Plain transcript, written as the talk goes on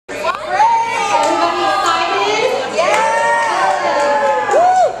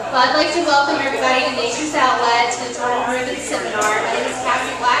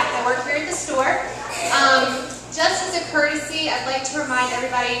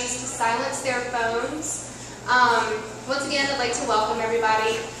just to silence their phones. Once again, I'd like to welcome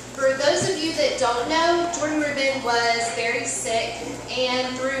everybody. For those of you that don't know, Jordan Rubin was very sick,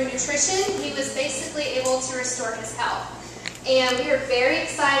 and through nutrition, he was basically able to restore his health. And we are very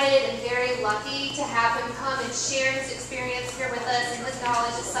excited and very lucky to have him come and share his experience here with us and his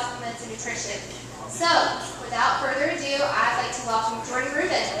knowledge of supplements and nutrition. So, without further ado, I'd like to welcome Jordan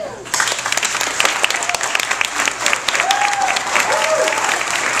Rubin.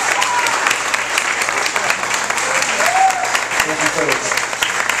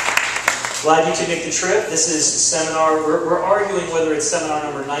 Glad you could make the trip. This is seminar, we're arguing whether it's seminar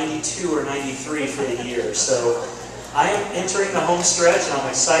number 92 or 93 for the year. So I am entering the home stretch and I'm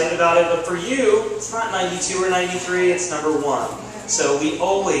excited about it. But for you, it's not 92 or 93, it's number 1. So we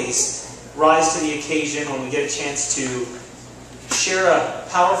always rise to the occasion when we get a chance to share a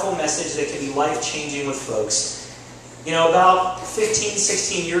powerful message that can be life-changing with folks. You know, about 15,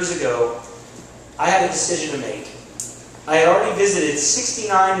 16 years ago, I had a decision to make. I had already visited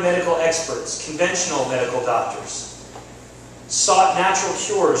 69 medical experts, conventional medical doctors, sought natural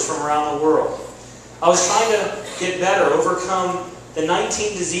cures from around the world. I was trying to get better, overcome the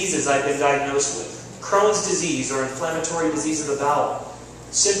 19 diseases I'd been diagnosed with. Crohn's disease or inflammatory disease of the bowel,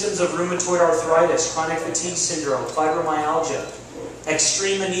 symptoms of rheumatoid arthritis, chronic fatigue syndrome, fibromyalgia,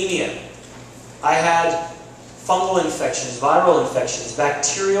 extreme anemia. I had fungal infections, viral infections,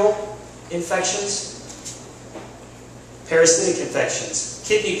 bacterial infections, parasitic infections,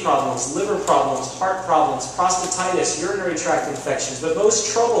 kidney problems, liver problems, heart problems, prostatitis, urinary tract infections. But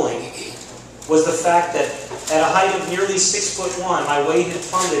most troubling was the fact that at a height of nearly 6'1", my weight had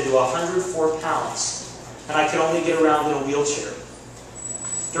plummeted to 104 pounds, and I could only get around in a wheelchair.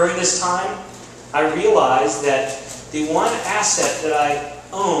 During this time, I realized that the one asset that I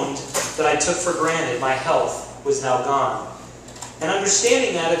owned, that I took for granted, my health, was now gone. And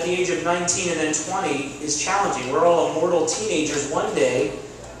understanding that at the age of 19 and then 20 is challenging. We're all immortal teenagers one day,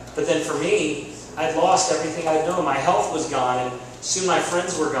 but then for me, I'd lost everything I'd known. My health was gone, and soon my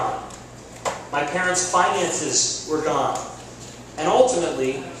friends were gone. My parents' finances were gone. And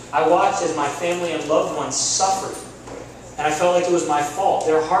ultimately, I watched as my family and loved ones suffered. And I felt like it was my fault.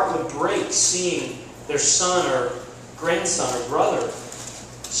 Their heart would break seeing their son or grandson or brother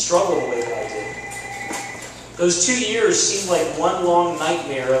struggle the way that I did. Those 2 years seemed like one long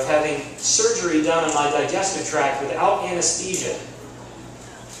nightmare of having surgery done in my digestive tract without anesthesia.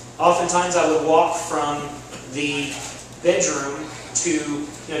 Oftentimes I would walk from the bedroom to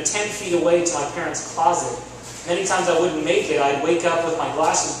 10 feet away to my parents' closet. Many times I wouldn't make it. I'd wake up with my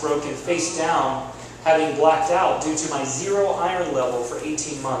glasses broken, face down, having blacked out due to my 0 iron level for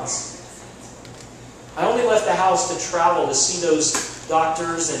 18 months. I only left the house to travel to see those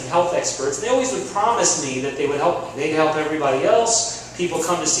doctors and health experts. And they always would promise me that they would help me. They'd help everybody else. People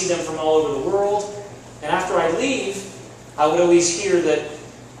come to see them from all over the world. And after I leave, I would always hear that,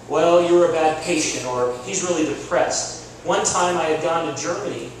 well, you're a bad patient, or he's really depressed. One time I had gone to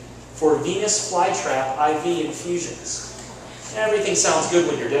Germany for venous flytrap IV infusions. And everything sounds good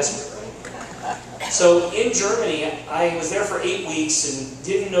when you're desperate, right? So in Germany, I was there for 8 weeks and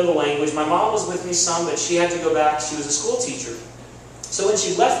didn't know the language. My mom was with me some, but she had to go back. She was a school teacher. So when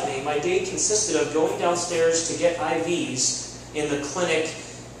she left me, my day consisted of going downstairs to get IVs in the clinic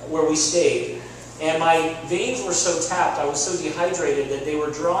where we stayed. And my veins were so tapped, I was so dehydrated that they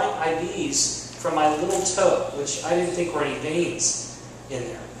were drawing IVs from my little toe, which I didn't think were any veins in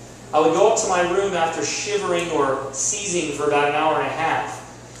there. I would go up to my room after shivering or seizing for about an hour and a half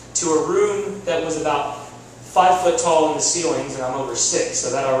to a room that was about 5 foot tall in the ceilings, and I'm over 6,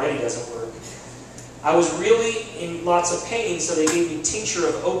 so that already doesn't work. I was really in lots of pain, so they gave me tincture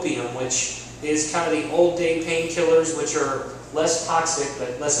of opium, which is kind of the old day painkillers, which are less toxic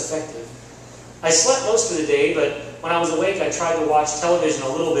but less effective. I slept most of the day, but when I was awake I tried to watch television a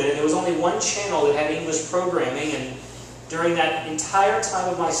little bit, and there was only one channel that had English programming, and during that entire time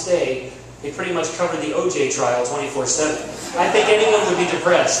of my stay, they pretty much covered the OJ trial 24/7. I think anyone would be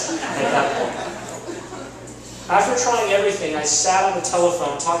depressed at that point. After trying everything, I sat on the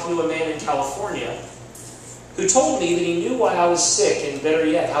telephone talking to a man in California who told me that he knew why I was sick and, better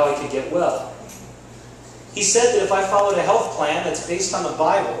yet, how I could get well. He said that if I followed a health plan that's based on the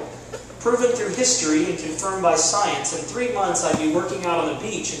Bible, proven through history and confirmed by science, in 3 months I'd be working out on the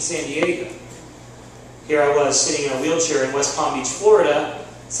beach in San Diego. Here I was sitting in a wheelchair in West Palm Beach, Florida.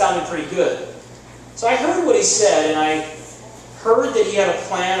 It sounded pretty good. So I heard what he said, and I heard that he had a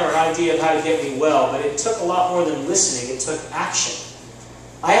plan or an idea of how to get me well, but it took a lot more than listening. It took action.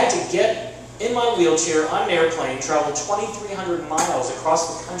 I had to get in my wheelchair on an airplane, travel 2,300 miles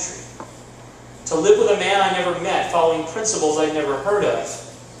across the country to live with a man I never met, following principles I'd never heard of,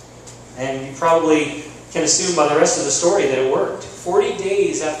 And you probably can assume by the rest of the story that it worked. 40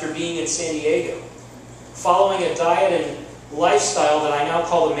 days after being in San Diego, following a diet and lifestyle that I now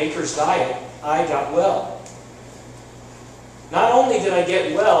call the Maker's Diet, I got well. Not only did I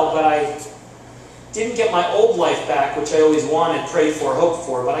get well, but I didn't get my old life back, which I always wanted, prayed for, hoped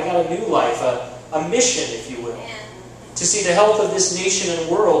for, but I got a new life, a mission, if you will, to see the health of this nation and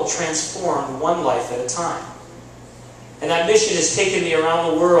world transformed one life at a time. And that mission has taken me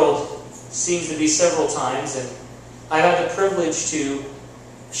around the world, seems to be several times, and I've had the privilege to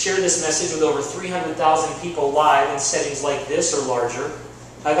share this message with over 300,000 people live in settings like this or larger.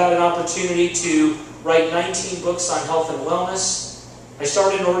 I've had an opportunity to write 19 books on health and wellness. I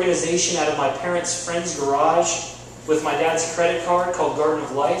started an organization out of my parents' friend's garage with my dad's credit card called Garden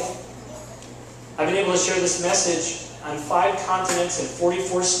of Life. I've been able to share this message on 5 continents and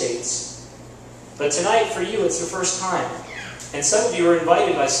 44 states. But tonight, for you, it's the first time. And some of you are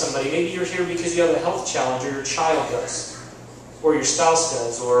invited by somebody. Maybe you're here because you have a health challenge, or your child does, or your spouse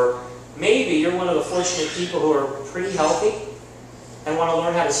does, or maybe you're one of the fortunate people who are pretty healthy and want to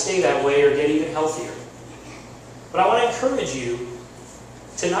learn how to stay that way or get even healthier. But I want to encourage you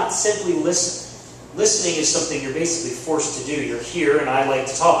to not simply listen. Listening is something you're basically forced to do. You're here and I like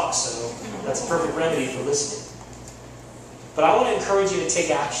to talk, so that's a perfect remedy for listening. But I want to encourage you to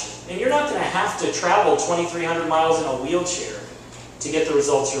take action. And you're not going to have to travel 2,300 miles in a wheelchair to get the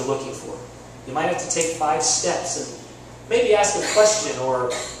results you're looking for. You might have to take 5 steps and maybe ask a question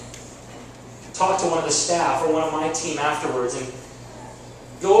or talk to one of the staff or one of my team afterwards and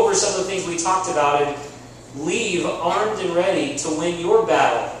go over some of the things we talked about and leave armed and ready to win your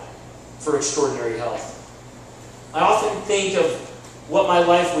battle for extraordinary health. I often think of what my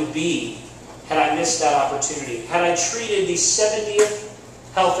life would be had I missed that opportunity. Had I treated the 70th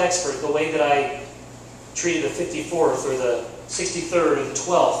health expert the way that I treated the 54th or the 63rd or the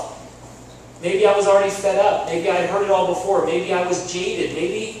 12th. Maybe I was already fed up. Maybe I had heard it all before. Maybe I was jaded.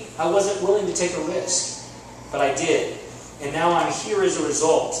 Maybe I wasn't willing to take a risk. But I did. And now I'm here as a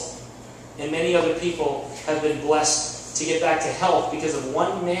result. And many other people have been blessed to get back to health because of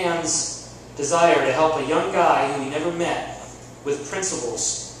one man's desire to help a young guy who he never met with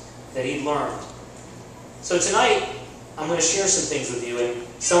principles that he'd learned. So tonight, I'm going to share some things with you, and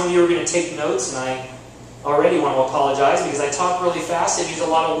some of you are going to take notes, and I already want to apologize because I talk really fast and use a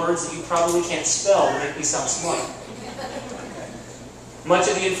lot of words that you probably can't spell to make me sound smart. Much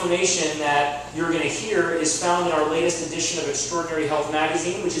of the information that you're going to hear is found in our latest edition of Extraordinary Health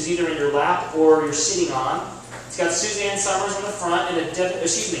magazine, which is either in your lap or you're sitting on. It's got Suzanne Summers on the front, and it's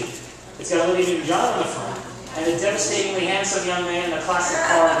got Olivia Newton-John on the front, and a devastatingly handsome young man in a classic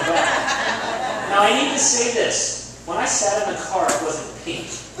car in the back. Now, I need to say this. When I sat in the car, it wasn't pink.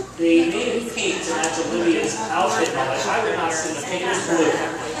 They made it pink to match Olivia's outfit, and I'm like, I would not sit in the pink. It was blue.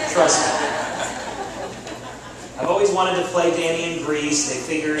 Trust me. I've always wanted to play Danny in Grease. They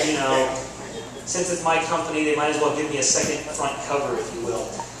figured, since it's my company, they might as well give me a second front cover, if you will.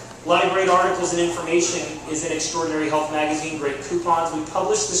 A lot of great articles and information is in Extraordinary Health magazine, great coupons. We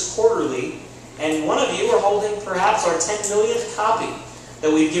publish this quarterly, and one of you are holding perhaps our 10 millionth copy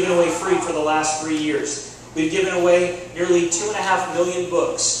that we've given away free for the last 3 years. We've given away nearly 2.5 million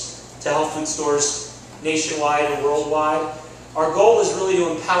books to health food stores nationwide and worldwide. Our goal is really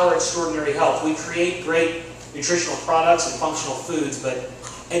to empower extraordinary health. We create great nutritional products and functional foods, but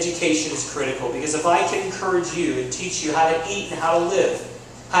education is critical because if I can encourage you and teach you how to eat and how to live,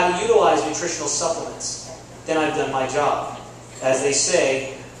 how to utilize nutritional supplements, then I've done my job. As they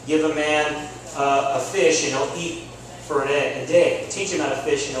say, give a man a fish and he'll eat for a day. Teach him how to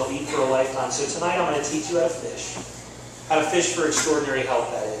fish and he'll eat for a lifetime. So tonight I'm going to teach you how to fish. How to fish for extraordinary health,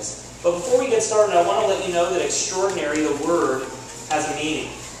 that is. But before we get started, I want to let you know that extraordinary, the word, has a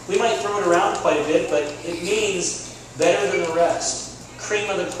meaning. We might throw it around quite a bit, but it means better than the rest. Cream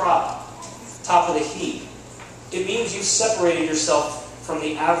of the crop. Top of the heap. It means you've separated yourself from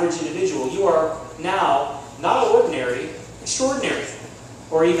the average individual. You are now not ordinary, extraordinary,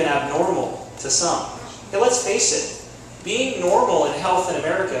 or even abnormal to some. Hey, let's face it. Being normal in health in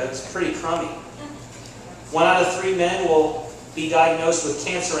America is pretty crummy. 1 out of 3 men will be diagnosed with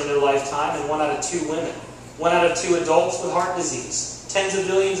cancer in their lifetime, and 1 out of 2 women. 1 out of 2 adults with heart disease. Tens of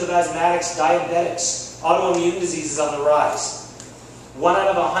millions of asthmatics, diabetics, autoimmune diseases on the rise. 1 out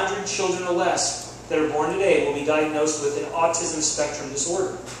of 100 children or less that are born today will be diagnosed with an autism spectrum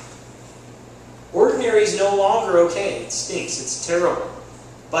disorder. Ordinary is no longer okay. It stinks. It's terrible.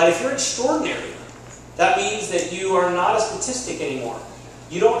 But if you're extraordinary, that means that you are not a statistic anymore.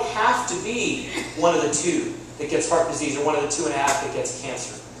 You don't have to be 1 of the 2 that gets heart disease or 1 of the 2.5 that gets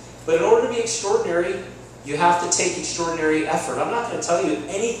cancer. But in order to be extraordinary, You have to take extraordinary effort. I'm not going to tell you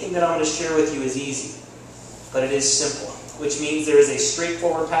anything that I'm going to share with you is easy, but it is simple, which means there is a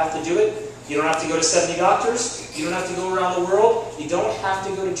straightforward path to do it. You don't have to go to 70 doctors. You don't have to go around the world. You don't have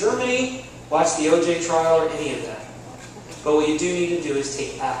to go to Germany, watch the OJ trial, or any of that. But what you do need to do is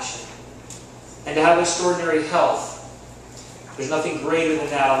take action. And to have extraordinary health, there's nothing greater than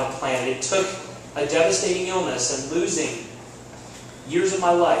that on the planet. It took a devastating illness and losing years of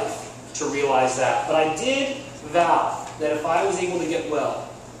my life to realize that. But I did vow that if I was able to get well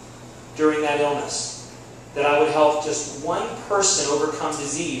during that illness, that I would help just one person overcome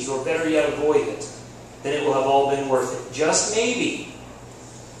disease, or better yet, avoid it, then it will have all been worth it. Just maybe,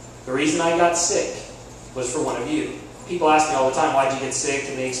 the reason I got sick was for one of you. People ask me all the time, why'd you get sick?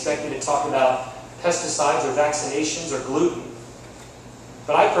 And they expect me to talk about pesticides or vaccinations or gluten.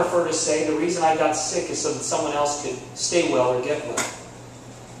 But I prefer to say the reason I got sick is so that someone else could stay well or get well.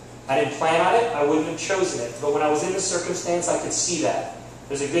 I didn't plan on it, I wouldn't have chosen it. But when I was in the circumstance, I could see that.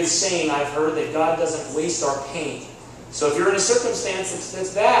 There's a good saying I've heard that God doesn't waste our pain. So if you're in a circumstance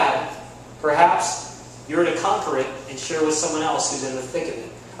that's bad, perhaps you're to conquer it and share with someone else who's in the thick of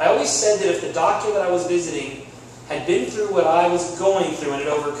it. I always said that if the doctor that I was visiting had been through what I was going through and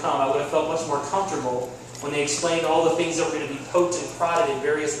had overcome, I would have felt much more comfortable when they explained all the things that were going to be poked and prodded in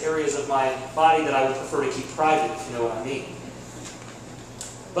various areas of my body that I would prefer to keep private, if you know what I mean.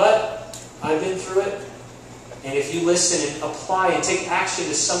 But I've been through it, and if you listen and apply and take action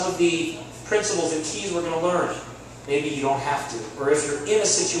to some of the principles and keys we're going to learn, maybe you don't have to. Or if you're in a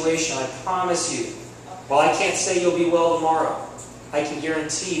situation, I promise you, while I can't say you'll be well tomorrow, I can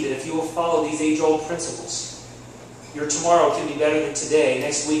guarantee that if you will follow these age-old principles, your tomorrow can be better than today,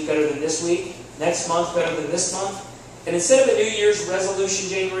 next week better than this week, next month better than this month. And instead of a New Year's resolution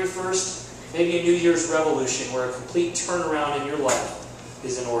January 1st, maybe a New Year's revolution where a complete turnaround in your life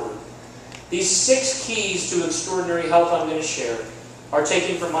is in order. These 6 keys to extraordinary health I'm going to share are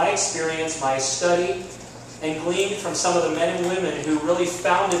taken from my experience, my study, and gleaned from some of the men and women who really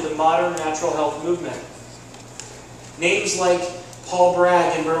founded the modern natural health movement. Names like Paul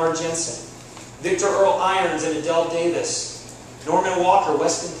Bragg and Bernard Jensen, Victor Earl Irons and Adele Davis, Norman Walker,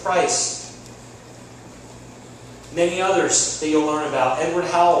 Weston Price, many others that you'll learn about, Edward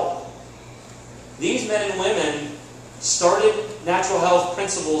Howell. These men and women started natural health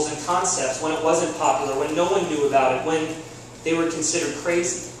principles and concepts when it wasn't popular, when no one knew about it, when they were considered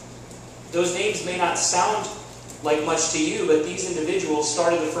crazy. Those names may not sound like much to you, but these individuals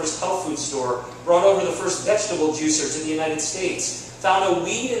started the first health food store, brought over the first vegetable juicers in the United States, found a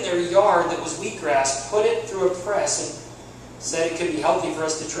weed in their yard that was wheatgrass, put it through a press, and said it could be healthy for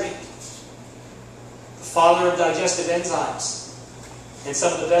us to drink. The father of digestive enzymes, and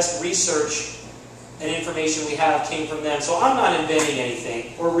some of the best research and information we have came from them. So I'm not inventing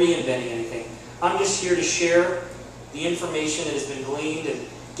anything or reinventing anything. I'm just here to share the information that has been gleaned and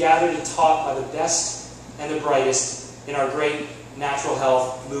gathered and taught by the best and the brightest in our great natural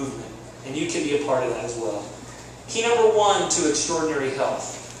health movement. And you can be a part of that as well. Key number 1 to extraordinary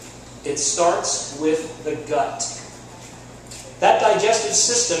health. It starts with the gut. That digestive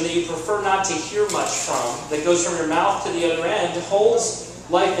system that you prefer not to hear much from, that goes from your mouth to the other end, holds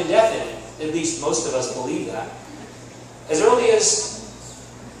life and death in it. At least most of us believe that. As early as,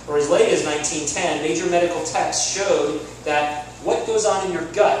 or as late as 1910, major medical texts showed that what goes on in your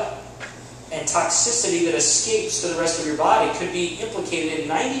gut and toxicity that escapes to the rest of your body could be implicated in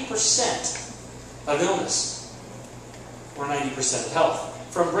 90% of illness, or 90% of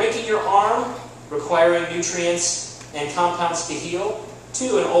health. From breaking your arm, requiring nutrients and compounds to heal,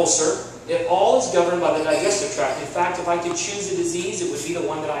 to an ulcer, it all is governed by the digestive tract. In fact, if I could choose a disease, it would be the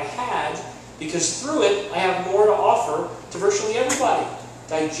one that I had, because through it, I have more to offer to virtually everybody.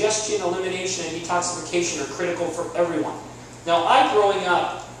 Digestion, elimination, and detoxification are critical for everyone. Now, I, growing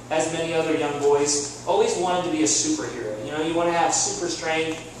up, as many other young boys, always wanted to be a superhero. You know, you want to have super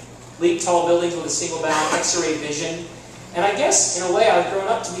strength, leap tall buildings with a single bound, X-ray vision. And I guess, in a way, I've grown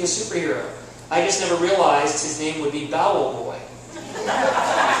up to be a superhero. I just never realized his name would be Bowel Boy.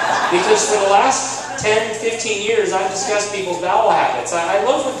 Because for the last 10, 15 years, I've discussed people's bowel habits. I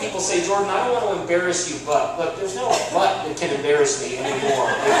love when people say, Jordan, I don't want to embarrass you, but look, there's no but that can embarrass me anymore.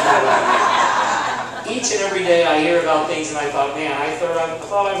 Each and every day I hear about things and I thought, man, I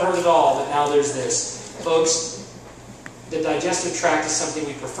thought I've heard it all, but now there's this. Folks, the digestive tract is something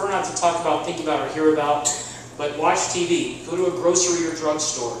we prefer not to talk about, think about, or hear about, but watch TV, go to a grocery or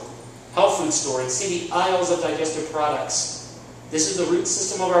drugstore, health food store, and see the aisles of digestive products. This is the root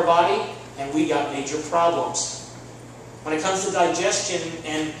system of our body, and we got major problems. When it comes to digestion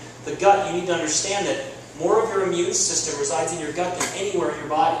and the gut, you need to understand that more of your immune system resides in your gut than anywhere in your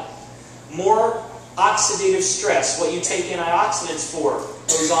body. More oxidative stress, what you take antioxidants for,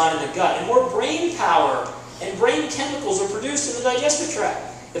 goes on in the gut. And more brain power and brain chemicals are produced in the digestive tract.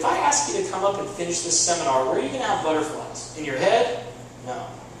 If I ask you to come up and finish this seminar, where are you going to have butterflies? In your head? No.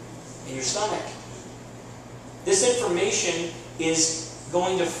 In your stomach. This information is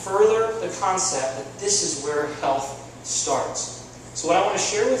going to further the concept that this is where health starts. So what I want to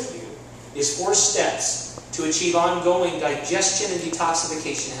share with you is 4 steps to achieve ongoing digestion and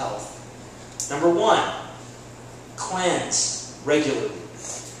detoxification health. Number 1, cleanse regularly.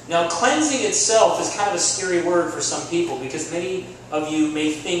 Now, cleansing itself is kind of a scary word for some people because many of you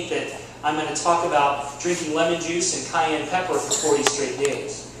may think that I'm going to talk about drinking lemon juice and cayenne pepper for 40 straight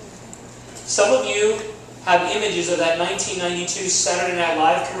days. Some of you have images of that 1992 Saturday Night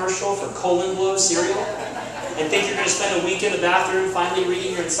Live commercial for Colon Glow cereal and think you're going to spend a week in the bathroom finally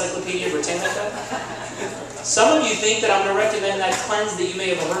reading your Encyclopedia Britannica. Some of you think that I'm going to recommend that cleanse that you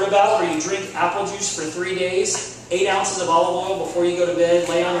may have heard about where you drink apple juice for 3 days, 8 ounces of olive oil before you go to bed,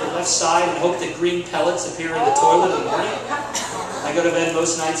 lay on your left side and hope that green pellets appear in the toilet in the morning. I go to bed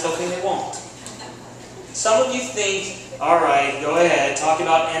most nights hoping they won't. Some of you think, all right, go ahead, talk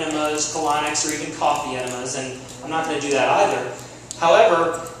about enemas, colonics, or even coffee enemas, and I'm not going to do that either.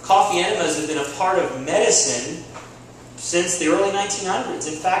 However, coffee enemas have been a part of medicine since the early 1900s.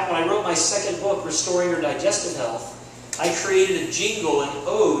 In fact, when I wrote my second book, Restoring Your Digestive Health, I created a jingle, an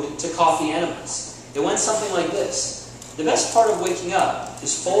ode to coffee enemas. It went something like this. The best part of waking up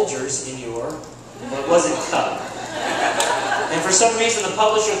is Folgers in your, well, it wasn't cup. And for some reason, the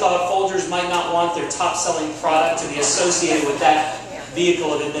publisher thought Folgers might not want their top-selling product to be associated with that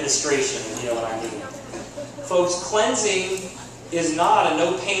vehicle of administration, if you know what I mean. Folks, cleansing is not a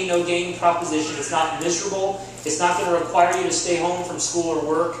no-pain, no-gain proposition. It's not miserable. It's not going to require you to stay home from school or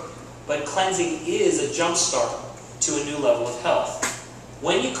work. But cleansing is a jump start to a new level of health.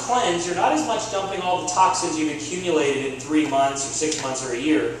 When you cleanse, you're not as much dumping all the toxins you've accumulated in 3 months or 6 months or a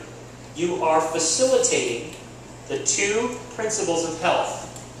year. You are facilitating the 2 principles of health.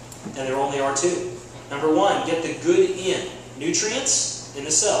 And there only are 2. Number 1, get the good in. Nutrients in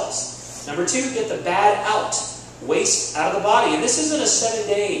the cells. Number 2, get the bad out. Waste out of the body. And this isn't a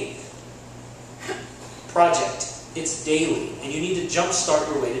 7-day project. It's daily. And you need to jumpstart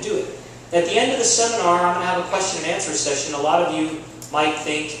your way to do it. At the end of the seminar, I'm going to have a question and answer session. A lot of you might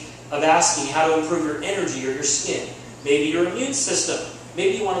think of asking how to improve your energy or your skin. Maybe your immune system.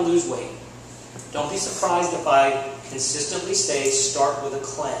 Maybe you want to lose weight. Don't be surprised if I consistently say start with a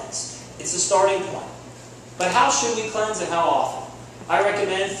cleanse. It's a starting point. But how should we cleanse and how often? I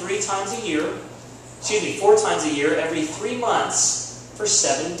recommend 4 times a year, every 3 months for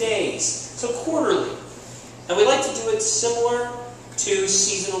 7 days. So quarterly. And we like to do it similar to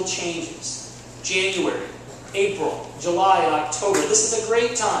seasonal changes. January, April, July, and October. This is a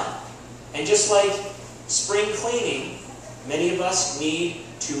great time. And just like spring cleaning, many of us need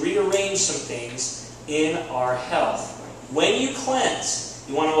to rearrange some things in our health. When you cleanse,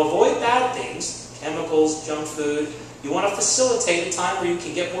 you want to avoid bad things, chemicals, junk food. You want to facilitate a time where you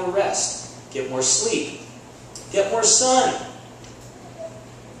can get more rest, get more sleep, get more sun,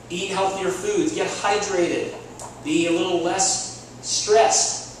 eat healthier foods, get hydrated, be a little less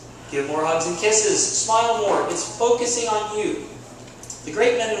stressed, give more hugs and kisses, smile more. It's focusing on you. The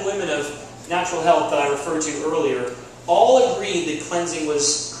great men and women of natural health that I referred to earlier all agreed that cleansing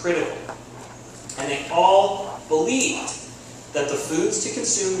was critical. And they all believed that the foods to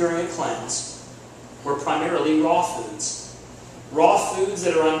consume during a cleanse were primarily raw foods. Raw foods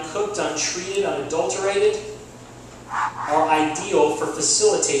that are uncooked, untreated, unadulterated are ideal for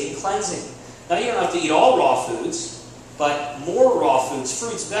facilitating cleansing. Now you don't have to eat all raw foods, but more raw foods,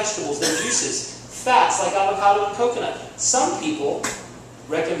 fruits, vegetables, their juices, fats like avocado and coconut. Some people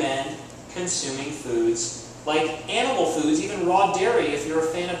recommend consuming foods like animal foods, even raw dairy if you're a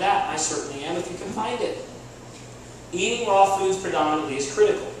fan of that. I certainly am if you can find it. Eating raw foods predominantly is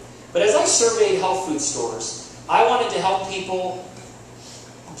critical. But as I surveyed health food stores, I wanted to help people,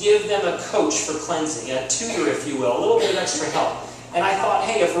 give them a coach for cleansing, a tutor if you will, a little bit of extra help. And I thought,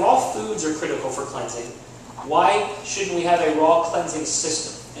 hey, if raw foods are critical for cleansing, why shouldn't we have a raw cleansing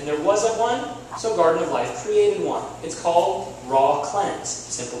system? And there wasn't one, so Garden of Life created one. It's called Raw Cleanse.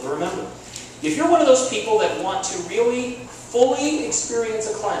 Simple to remember. If you're one of those people that want to really fully experience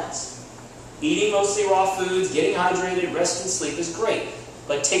a cleanse, eating mostly raw foods, getting hydrated, rest and sleep is great.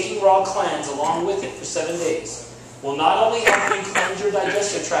 But taking Raw Cleanse along with it for 7 days will not only help you cleanse your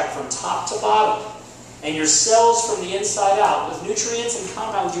digestive tract from top to bottom and your cells from the inside out with nutrients and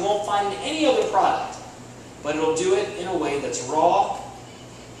compounds you won't find in any other product, but it'll do it in a way that's raw,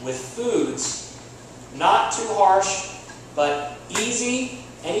 with foods, not too harsh, but easy,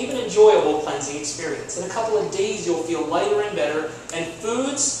 and even enjoyable cleansing experience. In a couple of days, you'll feel lighter and better, and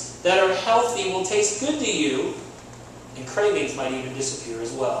foods that are healthy will taste good to you, and cravings might even disappear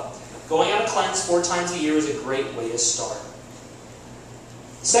as well. Going on a cleanse 4 times a year is a great way to start.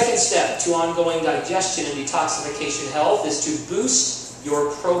 Second step to ongoing digestion and detoxification health is to boost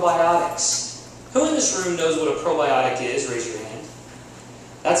your probiotics. Who in this room knows what a probiotic is? Raise your hand.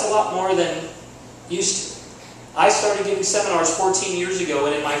 That's a lot more than used to. I started giving seminars 14 years ago,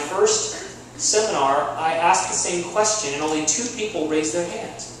 and in my first seminar, I asked the same question, and only 2 people raised their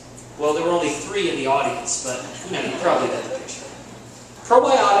hands. Well, there were only 3 in the audience, but you probably got the picture.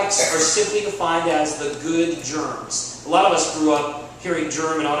 Probiotics are simply defined as the good germs. A lot of us grew up hearing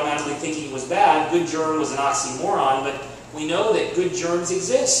germ and automatically thinking it was bad. Good germ was an oxymoron, but we know that good germs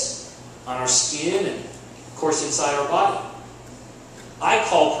exist on our skin and, of course, inside our body. I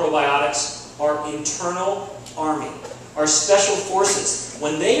call probiotics our internal army, our special forces.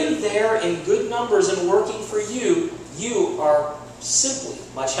 When they are there in good numbers and working for you, you are simply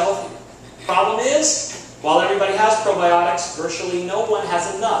much healthier. Problem is, while everybody has probiotics, virtually no one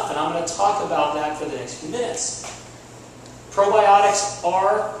has enough, and I'm going to talk about that for the next few minutes. Probiotics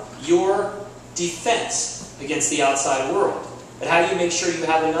are your defense against the outside world. But how do you make sure you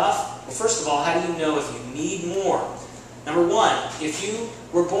have enough? Well, first of all, how do you know if you need more? Number 1, if you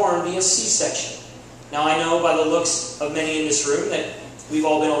were born via C-section. Now, I know by the looks of many in this room that we've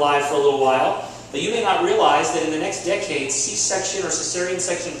all been alive for a little while, but you may not realize that in the next decade, C-section or cesarean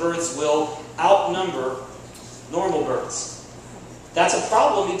section births will outnumber normal births. That's a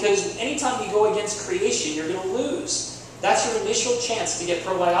problem because anytime you go against creation, you're going to lose. That's your initial chance to get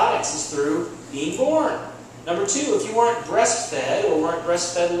probiotics is through being born. Number 2, if you weren't breastfed or weren't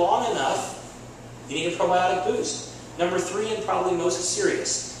breastfed long enough, you need a probiotic boost. Number 3, and probably most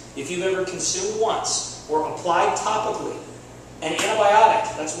serious, if you've ever consumed once or applied topically an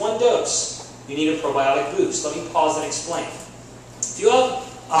antibiotic, that's 1 dose, you need a probiotic boost. Let me pause and explain. If you have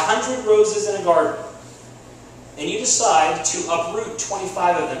 100 roses in a garden, and you decide to uproot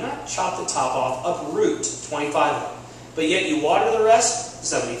 25 of them, not chop the top off, uproot 25 of them, but yet you water the rest,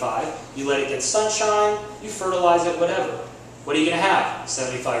 75, you let it get sunshine, you fertilize it, whatever. What are you going to have?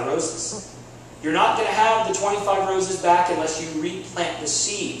 75 roses. You're not going to have the 25 roses back unless you replant the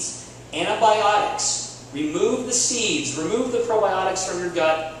seeds. Antibiotics remove the seeds, remove the probiotics from your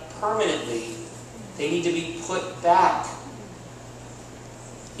gut permanently. They need to be put back.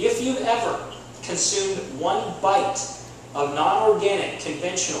 If you've ever consumed 1 bite of non-organic,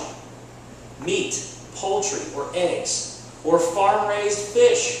 conventional meat, poultry, or eggs, or farm-raised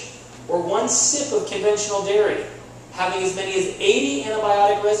fish, or 1 sip of conventional dairy, having as many as 80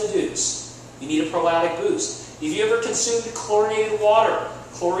 antibiotic residues, you need a probiotic boost. If you ever consumed chlorinated water,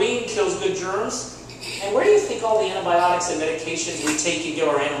 chlorine kills good germs, and where do you think all the antibiotics and medications we take to give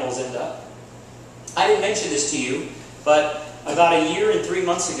our animals end up? I didn't mention this to you, but about 1 year and 3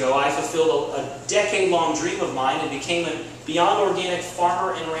 months ago, I fulfilled a decade-long dream of mine and became a beyond organic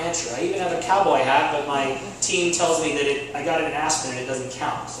farmer and rancher. I even have a cowboy hat, but my team tells me that I got it in Aspen and it doesn't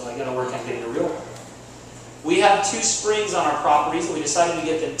count, so I got to work on getting a real one. We have 2 springs on our properties, and we decided to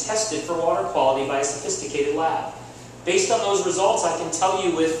get them tested for water quality by a sophisticated lab. Based on those results, I can tell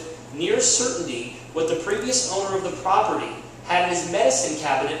you with near certainty what the previous owner of the property had in his medicine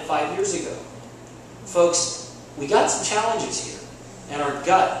cabinet 5 years ago. Folks, we got some challenges here, and our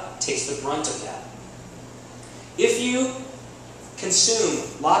gut takes the brunt of that. If you consume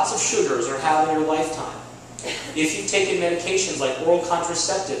lots of sugars or have in your lifetime, if you've taken medications like oral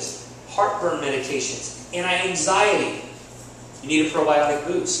contraceptives, heartburn medications, anti-anxiety, you need a probiotic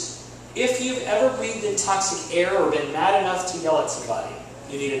boost. If you've ever breathed in toxic air or been mad enough to yell at somebody,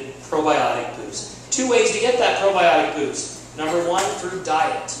 you need a probiotic boost. 2 ways to get that probiotic boost. Number 1, through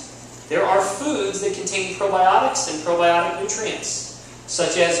diet. There are foods that contain probiotics and probiotic nutrients,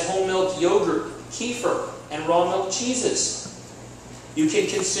 such as whole milk yogurt, kefir, and raw milk cheeses. You can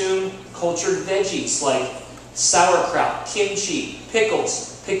consume cultured veggies like sauerkraut, kimchi,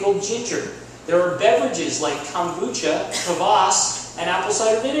 pickles, pickled ginger. There are beverages like kombucha, kvass, and apple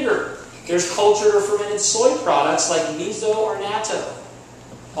cider vinegar. There's cultured or fermented soy products like miso or natto.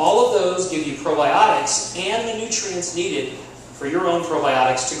 All of those give you probiotics and the nutrients needed for your own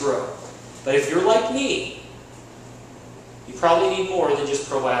probiotics to grow. But if you're like me, you probably need more than just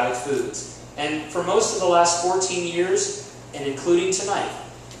probiotic foods. And for most of the last 14 years, and including tonight,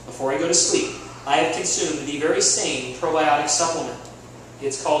 before I go to sleep, I have consumed the very same probiotic supplement.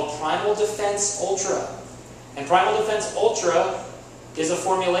 It's called Primal Defense Ultra. And Primal Defense Ultra is a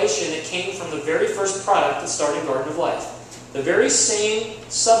formulation that came from the very first product that started Garden of Life. The very same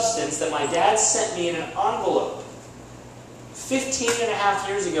substance that my dad sent me in an envelope 15.5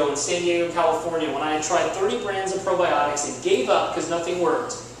 years ago in San Diego, California, when I had tried 30 brands of probiotics and gave up because nothing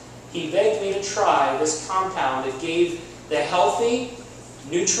worked, he begged me to try this compound that gave the healthy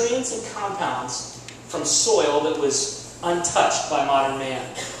nutrients and compounds from soil that was untouched by modern man.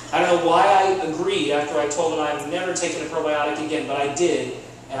 I don't know why I agreed after I told him I've never taken a probiotic again, but I did,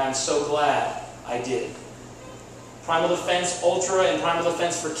 and I'm so glad I did. Primal Defense Ultra and Primal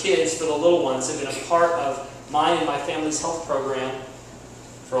Defense for Kids for the little ones have been a part of mine and my family's health program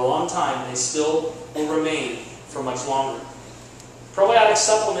for a long time, and they still will remain for much longer. Probiotic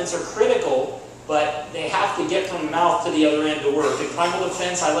supplements are critical, but they have to get from the mouth to the other end to work. In Primal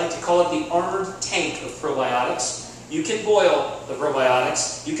Defense, I like to call it the armored tank of probiotics. You can boil the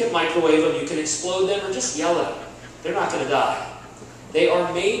probiotics, you can microwave them, you can explode them, or just yell at them. They're not going to die. They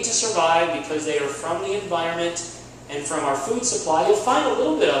are made to survive because they are from the environment and from our food supply. You'll find a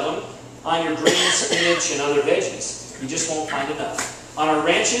little bit of them on your green spinach and other veggies. You just won't find enough. On our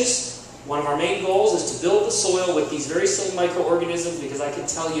ranches, one of our main goals is to build the soil with these very same microorganisms, because I can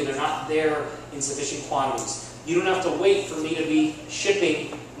tell you they're not there in sufficient quantities. You don't have to wait for me to be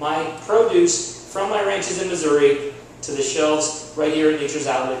shipping my produce from my ranches in Missouri to the shelves right here at Nature's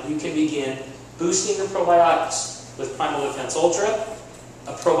Outlet. You can begin boosting your probiotics with Primal Defense Ultra,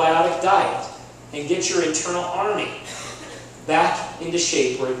 a probiotic diet, and get your internal army back into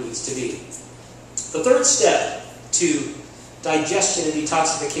shape where it needs to be. The third step to digestion and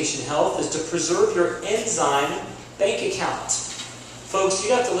detoxification health is to preserve your enzyme bank account. Folks,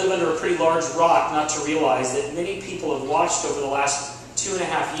 you have to live under a pretty large rock not to realize that many people have watched over the last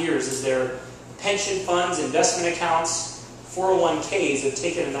 2.5 years as their pension funds, investment accounts, 401ks have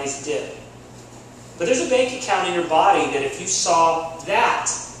taken a nice dip. But there's a bank account in your body that if you saw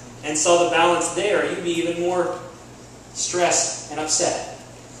that and saw the balance there, you'd be even more stressed and upset.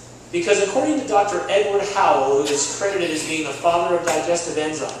 Because according to Dr. Edward Howell, who is credited as being the father of digestive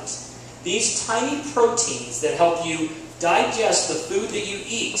enzymes, these tiny proteins that help you digest the food that you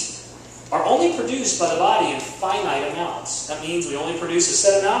eat are only produced by the body in finite amounts. That means we only produce a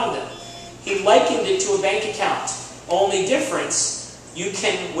set amount of them. He likened it to a bank account. Only difference, you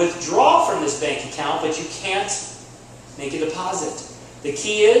can withdraw from this bank account, but you can't make a deposit. The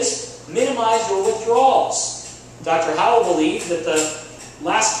key is minimize your withdrawals. Dr. Howell believed that the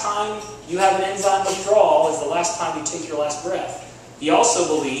last time you have an enzyme withdrawal is the last time you take your last breath. He also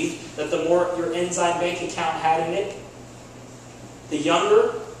believed that the more your enzyme bank account had in it, the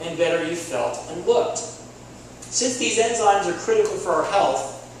younger and better you felt and looked. Since these enzymes are critical for our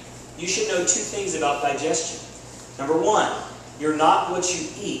health, you should know two things about digestion. Number one, you're not what you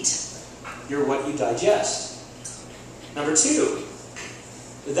eat, you're what you digest. Number two,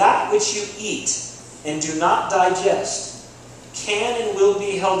 that which you eat and do not digest can and will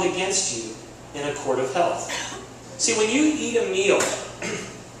be held against you in a court of health. See, when you eat a meal,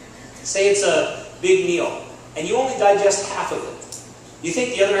 say it's a big meal, and you only digest half of it, you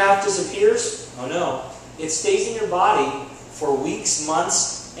think the other half disappears? Oh no. It stays in your body for weeks,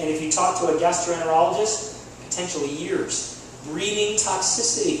 months, and if you talk to a gastroenterologist, potentially years. Breeding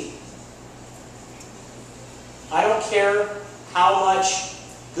toxicity. I don't care how much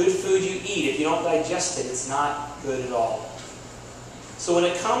good food you eat. If you don't digest it, it's not good at all. So when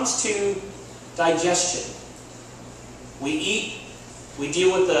it comes to digestion, we eat, we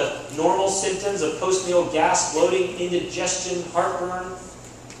deal with the normal symptoms of post-meal gas, bloating, indigestion, heartburn.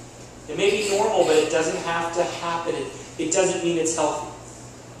 It may be normal, but it doesn't have to happen. It doesn't mean it's healthy.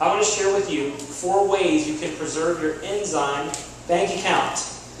 I want to share with you 4 ways you can preserve your enzyme bank account.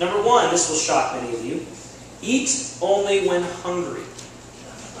 Number 1, this will shock many of you. Eat only when hungry.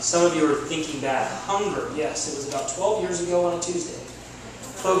 Some of you are thinking back. Hunger, yes, it was about 12 years ago on a Tuesday.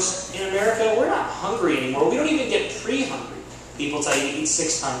 Folks, in America, we're not hungry anymore. We don't even get pre-hungry. People tell you to eat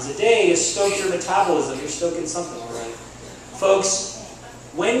 6 times a day to stoke your metabolism. You're stoking something, all right? Folks,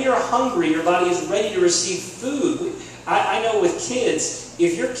 when you're hungry, your body is ready to receive food. I know with kids,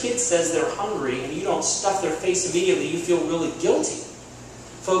 if your kid says they're hungry and you don't stuff their face immediately, you feel really guilty.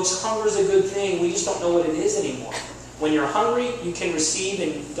 Folks, hunger is a good thing. We just don't know what it is anymore. When you're hungry, you can receive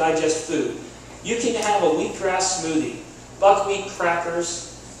and digest food. You can have a wheatgrass smoothie, buckwheat crackers,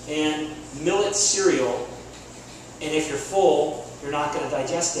 and millet cereal, and if you're full, you're not going to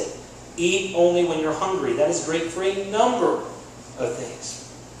digest it. Eat only when you're hungry. That is great for a number of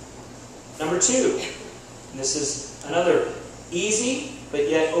things. Number 2, and this is another easy but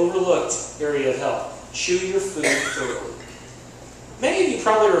yet overlooked area of health. Chew your food thoroughly. Many of you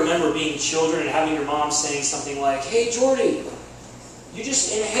probably remember being children and having your mom saying something like, "Hey, Jordy, you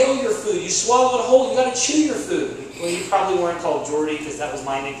just inhale your food. You swallow it whole. You got to chew your food." Well, you probably weren't called Jordy because that was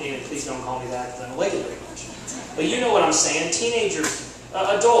my nickname, and please don't call me that because I don't like it very much. But you know what I'm saying. Teenagers,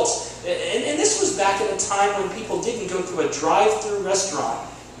 adults. And this was back at a time when people didn't go through a drive-through restaurant,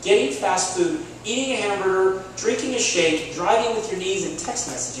 getting fast food, eating a hamburger, drinking a shake, driving with your knees, and text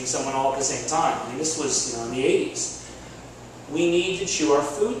messaging someone all at the same time. I mean, this was, in the 80s. We need to chew our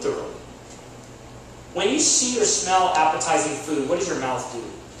food thoroughly. When you see or smell appetizing food, what does your mouth do?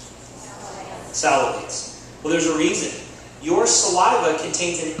 Salivates. Well, there's a reason. Your saliva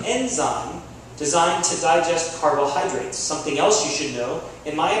contains an enzyme designed to digest carbohydrates. Something else you should know,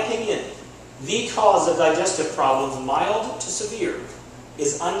 in my opinion, the cause of digestive problems, mild to severe,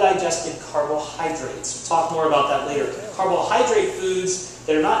 is undigested carbohydrates. We'll talk more about that later. Carbohydrate foods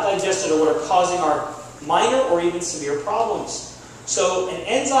that are not digested are what are causing our minor or even severe problems. So an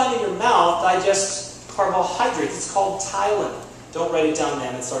enzyme in your mouth digests carbohydrates. It's called ptyalin. Don't write it down,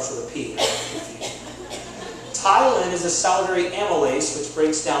 man. It starts with a P. Ptyalin is a salivary amylase which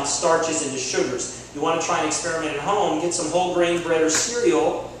breaks down starches into sugars. You want to try and experiment at home, get some whole grain bread or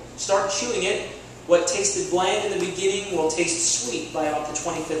cereal, start chewing it. What tasted bland in the beginning will taste sweet by about the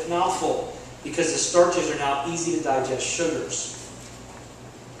 25th mouthful because the starches are now easy to digest sugars.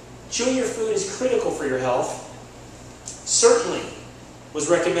 Chewing your food is critical for your health. Certainly was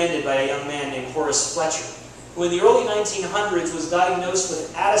recommended by a young man named Horace Fletcher, who in the early 1900s was diagnosed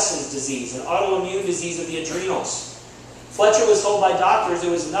with Addison's disease, an autoimmune disease of the adrenals. Fletcher was told by doctors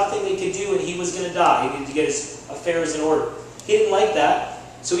there was nothing they could do and he was going to die. He needed to get his affairs in order. He didn't like that,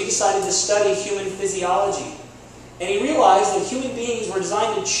 so he decided to study human physiology. And he realized that human beings were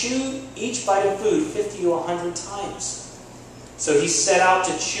designed to chew each bite of food 50 to 100 times. So he set out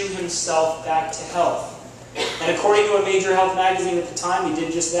to chew himself back to health. And according to a major health magazine at the time, he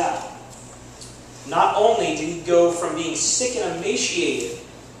did just that. Not only did he go from being sick and emaciated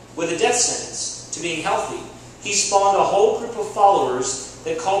with a death sentence to being healthy, he spawned a whole group of followers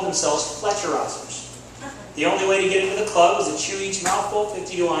that called themselves Fletcherizers. The only way to get into the club was to chew each mouthful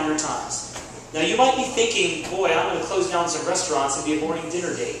 50 to 100 times. Now you might be thinking, boy, I'm going to close down some restaurants and be a boring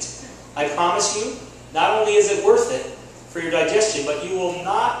dinner date. I promise you, not only is it worth it for your digestion, but you will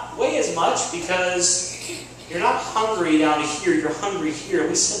not weigh as much because you're not hungry down here, you're hungry here.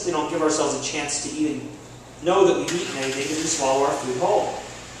 We simply don't give ourselves a chance to even know that we've eaten anything because we swallow our food whole.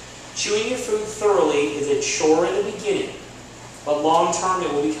 Chewing your food thoroughly is a chore in the beginning, but long term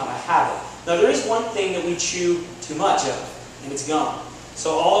it will become a habit. Now there is one thing that we chew too much of, and it's gum.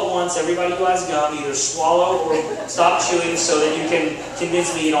 So all at once, everybody who has gum, either swallow or stop chewing so that you can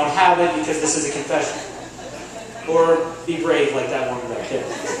convince me you don't have it because this is a confession. Or be brave like that woman back there.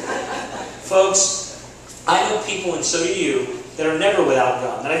 Folks, I know people, and so do you, that are never without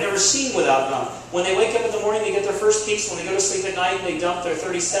gum, that I've never seen without gum. When they wake up in the morning, they get their first piece. When they go to sleep at night, they dump their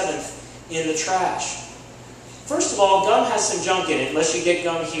 37th in the trash. First of all, gum has some junk in it. Unless you get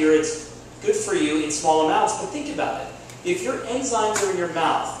gum here, it's good for you in small amounts, but think about it. If your enzymes are in your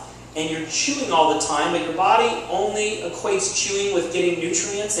mouth and you're chewing all the time, but your body only equates chewing with getting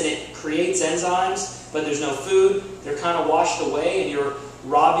nutrients and it creates enzymes, but there's no food, they're kind of washed away and you're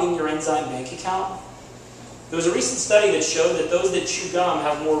robbing your enzyme bank account. There was a recent study that showed that those that chew gum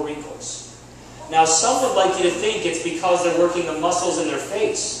have more wrinkles. Now, some would like you to think it's because they're working the muscles in their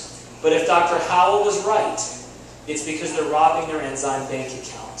face, but if Dr. Howell was right, it's because they're robbing their enzyme bank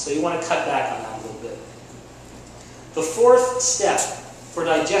account. So you want to cut back on that a little bit. The fourth step for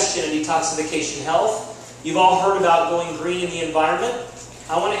digestion and detoxification health, you've all heard about going green in the environment.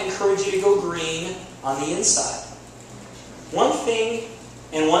 I want to encourage you to go green on the inside. One thing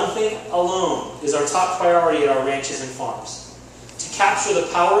and one thing alone is our top priority at our ranches and farms. To capture the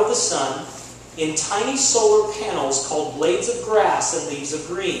power of the sun in tiny solar panels called blades of grass and leaves of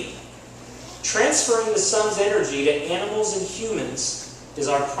green. Transferring the sun's energy to animals and humans is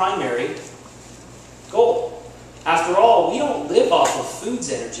our primary goal. After all, we don't live off of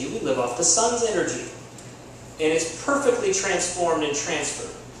food's energy, we live off the sun's energy. And it's perfectly transformed and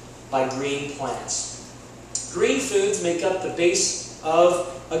transferred by green plants. Green foods make up the base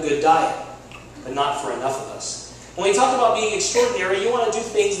of a good diet, but not for enough of us. When we talk about being extraordinary, you want to do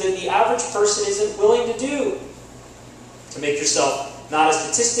things that the average person isn't willing to do. To make yourself not a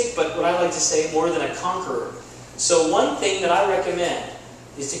statistic, but what I like to say, more than a conqueror. So one thing that I recommend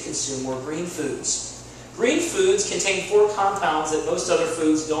is to consume more green foods. Green foods contain 4 compounds that most other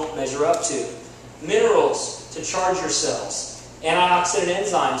foods don't measure up to. Minerals to charge your cells, antioxidant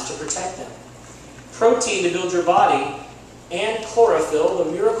enzymes to protect them, protein to build your body, and chlorophyll,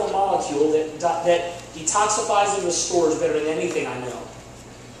 the miracle molecule that detoxifies and restores better than anything I know.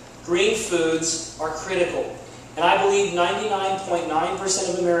 Green foods are critical, and I believe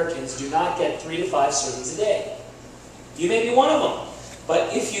 99.9% of Americans do not get 3 to 5 servings a day. You may be one of them,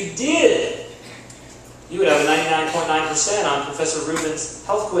 but if you did, you would have a 99.9% on Professor Rubin's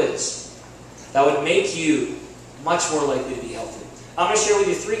health quiz. That would make you much more likely to be healthy. I'm going to share with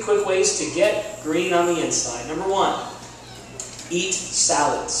you 3 quick ways to get green on the inside. Number 1, eat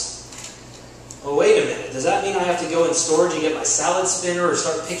salads. Oh, wait a minute. Does that mean I have to go in storage and get my salad spinner or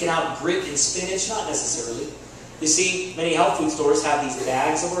start picking out grit and spinach? Not necessarily. You see, many health food stores have these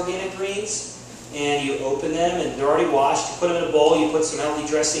bags of organic greens, and you open them and they're already washed. You put them in a bowl, you put some healthy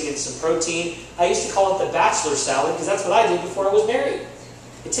dressing and some protein. I used to call it the bachelor salad because that's what I did before I was married.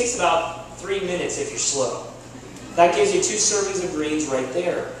 It takes about 3 minutes if you're slow. That gives you 2 servings of greens right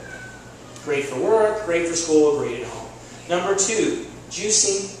there. Great for work, great for school, great at home. Number 2,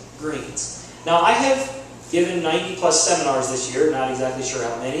 juicing greens. Now, I have given 90-plus seminars this year, not exactly sure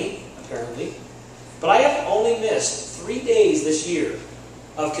how many, apparently, but I have only missed 3 days this year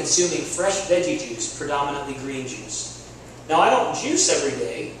of consuming fresh veggie juice, predominantly green juice. Now, I don't juice every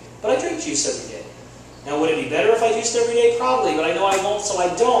day, but I drink juice every day. Now, would it be better if I juiced every day? Probably, but I know I won't, so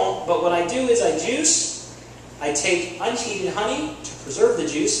I don't. But what I do is I juice, I take unheated honey to preserve the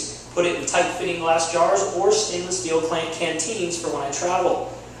juice, put it in tight-fitting glass jars or stainless steel canteens for when I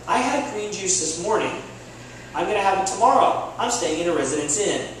travel. I had green juice this morning. I'm going to have it tomorrow. I'm staying in a Residence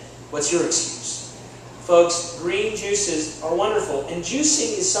Inn. What's your excuse? Folks, green juices are wonderful, and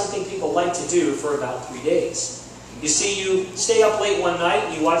juicing is something people like to do for about 3 days. You see, you stay up late one night,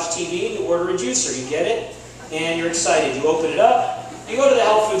 and you watch TV, and you order a juicer. You get it, and you're excited. You open it up, you go to the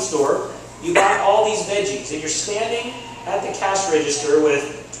health food store, you buy all these veggies, and you're standing at the cash register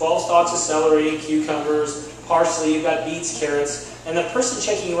with 12 stalks of celery, cucumbers, parsley, you've got beets, carrots, and the person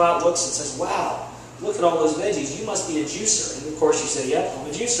checking you out looks and says, wow, look at all those veggies, you must be a juicer. And of course you say, yep, I'm a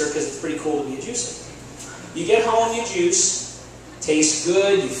juicer because it's pretty cool to be a juicer. You get home, you juice, tastes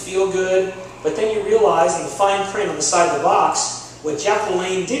good, you feel good, but then you realize in the fine print on the side of the box, what Jack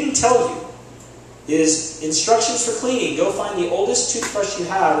LaLanne didn't tell you is instructions for cleaning. Go find the oldest toothbrush you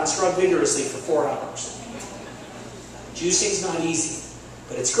have and scrub vigorously for 4 hours. Juicing's not easy,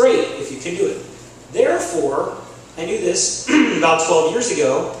 but it's great if you can do it. Therefore, I knew this about 12 years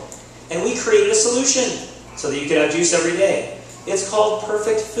ago, and we created a solution so that you could have juice every day. It's called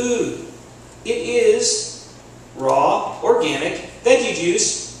Perfect Food. It is raw, organic veggie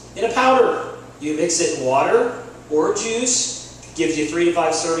juice in a powder. You mix it in water or juice. It gives you 3 to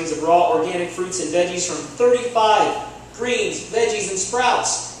 5 servings of raw, organic fruits and veggies from 35 greens, veggies, and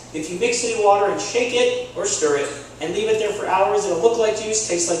sprouts. If you mix it in water and shake it or stir it and leave it there for hours, it'll look like juice,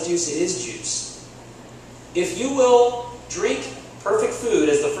 taste like juice. It is juice. If you will drink Perfect Food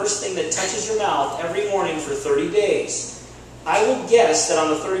as the first thing that touches your mouth every morning for 30 days, I will guess that on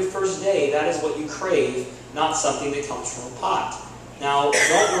the 31st day, that is what you crave, not something that comes from a pot. Now,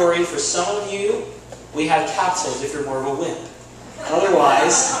 don't worry, for some of you, we have capsules if you're more of a wimp.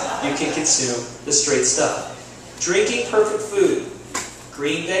 Otherwise, you can consume the straight stuff. Drinking Perfect Food,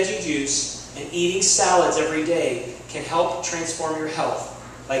 green veggie juice, and eating salads every day can help transform your health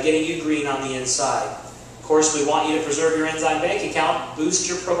by getting you green on the inside. Of course, we want you to preserve your enzyme bank account, boost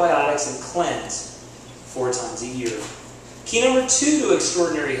your probiotics, and cleanse 4 times a year. Key number 2 to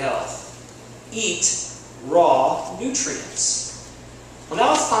extraordinary health: eat raw nutrients. Well,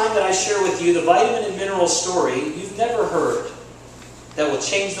 now it's time that I share with you the vitamin and mineral story you've never heard that will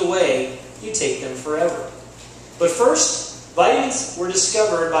change the way you take them forever. But first, vitamins were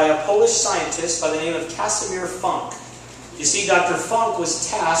discovered by a Polish scientist by the name of Casimir Funk. You see, Dr. Funk was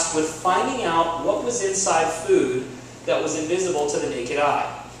tasked with finding out what was inside food that was invisible to the naked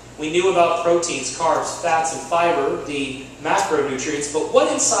eye. We knew about proteins, carbs, fats, and fiber, the macronutrients, but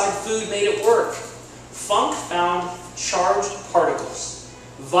what inside food made it work? Funk found charged particles,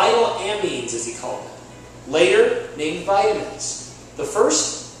 vital amines as he called them, later named vitamins. The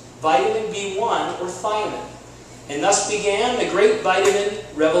first, vitamin B1 or thiamine, and thus began the great vitamin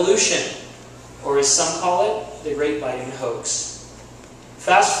revolution, or as some call it, the great vitamin hoax.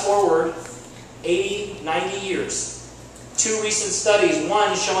 Fast forward 80, 90 years. 2 recent studies,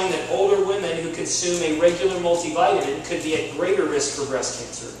 one showing that older women who consume a regular multivitamin could be at greater risk for breast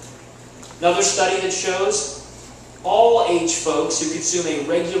cancer. Another study that shows all age folks who consume a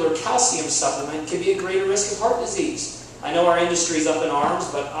regular calcium supplement could be at greater risk of heart disease. I know our industry is up in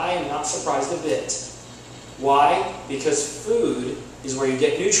arms, but I am not surprised a bit. Why? Because food is where you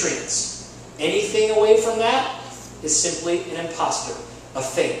get nutrients. Anything away from that is simply an imposter, a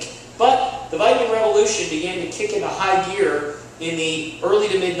fake. But the vitamin revolution began to kick into high gear in the early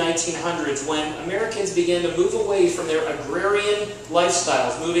to mid-1900s when Americans began to move away from their agrarian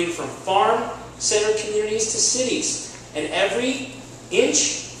lifestyles, moving from farm-centered communities to cities. And every inch,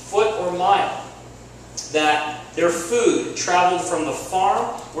 foot, or mile that their food traveled from the farm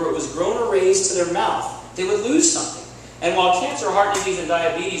where it was grown or raised to their mouth they would lose something. And while cancer, heart disease, and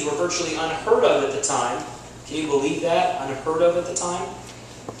diabetes were virtually unheard of at the time, can you believe that? Unheard of at the time?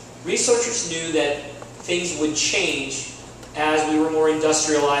 Researchers knew that things would change as we were more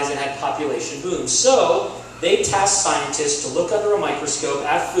industrialized and had population boom. So they tasked scientists to look under a microscope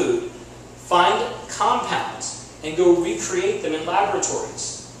at food, find compounds, and go recreate them in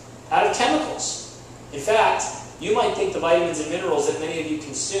laboratories out of chemicals. In fact, you might think the vitamins and minerals that many of you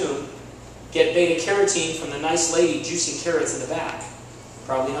consume get beta-carotene from the nice lady juicing carrots in the back.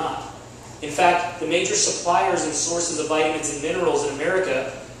 Probably not. In fact, the major suppliers and sources of vitamins and minerals in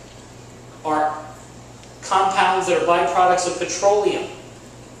America are compounds that are byproducts of petroleum,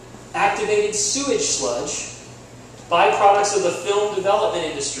 activated sewage sludge, byproducts of the film development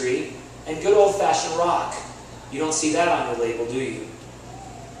industry, and good old-fashioned rock. You don't see that on your label, do you?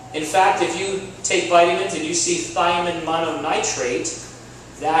 In fact, if you take vitamins and you see thiamine mononitrate,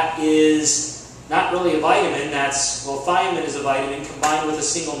 that is not really a vitamin, thiamine is a vitamin combined with a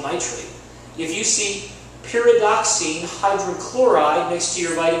single nitrate. If you see pyridoxine hydrochloride next to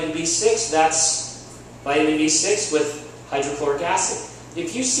your vitamin B6, that's vitamin B6 with hydrochloric acid.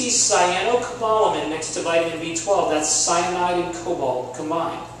 If you see cyanocobalamin next to vitamin B12, that's cyanide and cobalt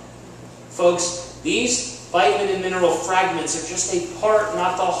combined. Folks, these vitamin and mineral fragments are just a part,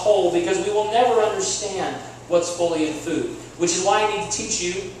 not the whole, because we will never understand what's fully in food. Which is why I need to teach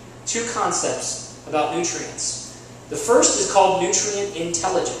you two concepts about nutrients. The first is called nutrient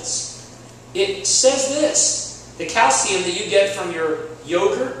intelligence. It says this: the calcium that you get from your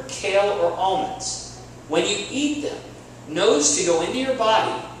yogurt, kale, or almonds, when you eat them, knows to go into your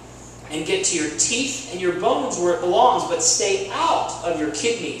body and get to your teeth and your bones where it belongs, but stay out of your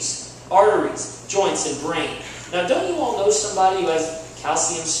kidneys, arteries, joints, and brain. Now, don't you all know somebody who has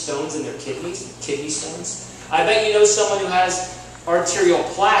calcium stones in their kidneys, kidney stones? I bet you know someone who has arterial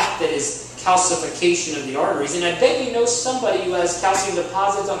plaque that is calcification of the arteries, and I bet you know somebody who has calcium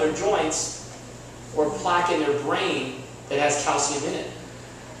deposits on their joints or plaque in their brain that has calcium in it.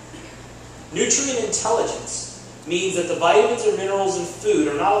 Nutrient intelligence means that the vitamins or minerals in food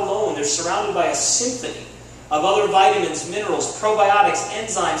are not alone. They're surrounded by a symphony of other vitamins, minerals, probiotics,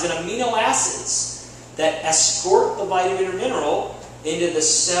 enzymes, and amino acids that escort the vitamin or mineral into the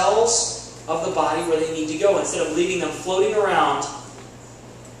cells of the body where they need to go, instead of leaving them floating around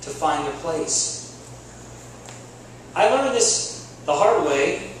to find their place. I learned this the hard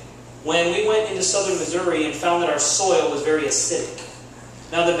way when we went into southern Missouri and found that our soil was very acidic.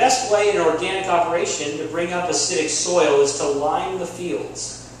 Now, the best way in an organic operation to bring up acidic soil is to lime the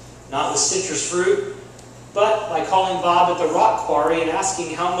fields, not with citrus fruit, but by calling Bob at the rock quarry and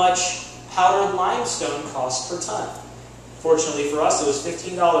asking how much powdered limestone cost per ton. Fortunately for us, it was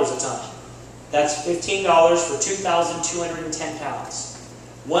 $15 a ton. That's $15 for 2,210 pounds.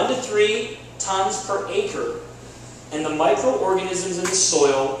 1 to 3 tons per acre. And the microorganisms in the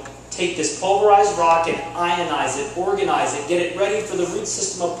soil take this pulverized rock and ionize it, organize it, get it ready for the root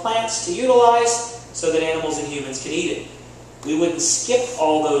system of plants to utilize so that animals and humans can eat it. We wouldn't skip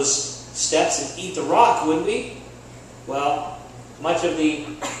all those steps and eat the rock, would we? Well, much of the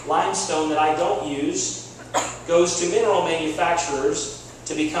limestone that I don't use goes to mineral manufacturers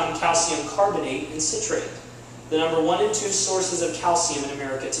to become calcium carbonate and citrate, the number 1 and 2 sources of calcium in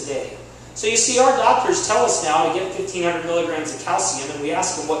America today. So you see, our doctors tell us now to get 1,500 milligrams of calcium, and we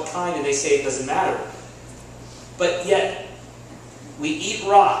ask them what kind, and they say it doesn't matter. But yet, we eat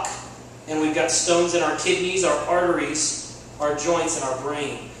rock, and we've got stones in our kidneys, our arteries, our joints, and our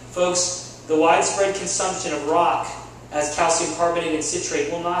brain. Folks, the widespread consumption of rock as calcium carbonate and citrate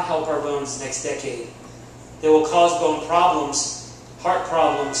will not help our bones next decade. They will cause bone problems, heart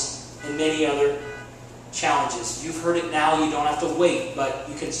problems, and many other challenges. You've heard it now, you don't have to wait, but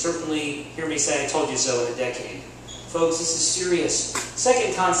you can certainly hear me say I told you so in a decade. Folks, this is serious.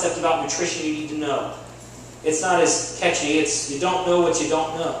 Second concept about nutrition you need to know. It's not as catchy, it's you don't know what you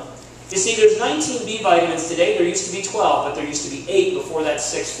don't know. You see, there's 19 B vitamins today, there used to be 12, but there used to be 8 before that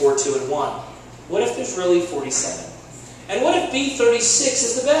 6, 4, 2, and 1. What if there's really 47? And what if B36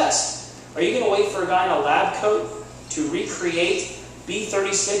 is the best? Are you going to wait for a guy in a lab coat to recreate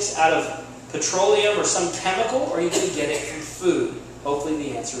B36 out of petroleum or some chemical, or are you going to get it from food? Hopefully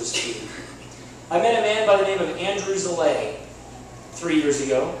the answer is food. I met a man by the name of Andrew Zalay 3 years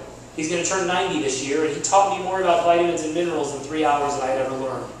ago. He's going to turn 90 this year, and he taught me more about vitamins and minerals in 3 hours than I had ever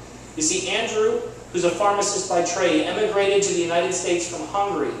learned. You see, Andrew, who's a pharmacist by trade, emigrated to the United States from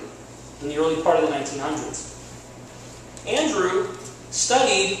Hungary in the early part of the 1900s. Andrew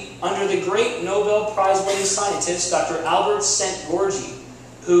studied under the great Nobel Prize-winning scientist, Dr. Albert Szent-Györgyi,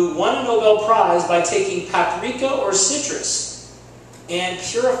 who won a Nobel Prize by taking paprika or citrus and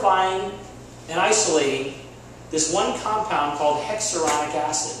purifying and isolating this one compound called hexuronic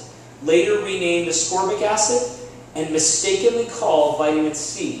acid, later renamed ascorbic acid and mistakenly called vitamin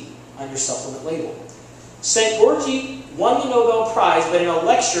C on your supplement label. Szent-Györgyi won the Nobel Prize, but in a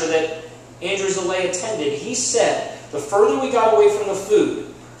lecture that Andrew Zille attended, he said, the further we got away from the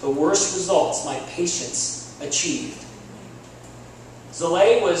food, the worse results my patients achieved.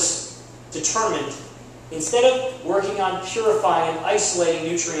 Zille was determined, instead of working on purifying and isolating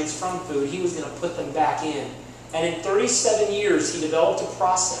nutrients from food, he was going to put them back in. And in 37 years, he developed a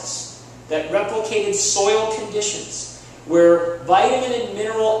process that replicated soil conditions where vitamin and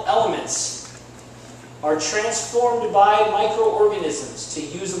mineral elements are transformed by microorganisms to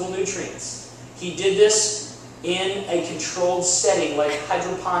usable nutrients. He did this in a controlled setting like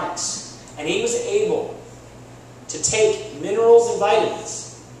hydroponics. And he was able to take minerals and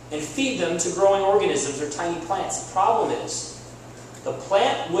vitamins and feed them to growing organisms or tiny plants. The problem is, the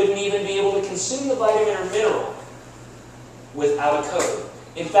plant wouldn't even be able to consume the vitamin or mineral without a code.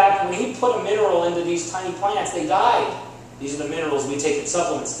 In fact, when he put a mineral into these tiny plants, they died. These are the minerals we take in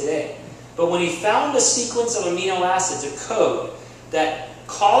supplements today. But when he found a sequence of amino acids, a code, that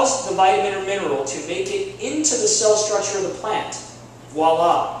caused the vitamin or mineral to make it into the cell structure of the plant,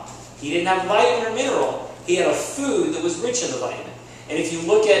 voila. He didn't have vitamin or mineral, he had a food that was rich in the vitamin. And if you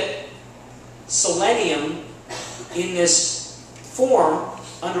look at selenium in this form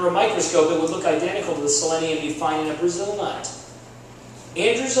under a microscope, it would look identical to the selenium you find in a Brazil nut.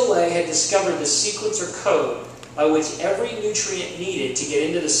 Andrew Zille had discovered the sequence or code by which every nutrient needed to get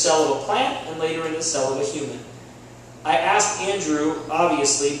into the cell of a plant and later into the cell of a human. I asked Andrew,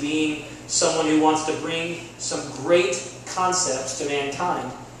 obviously, being someone who wants to bring some great concepts to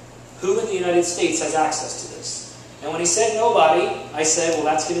mankind, who in the United States has access to this? And when he said nobody, I said, well,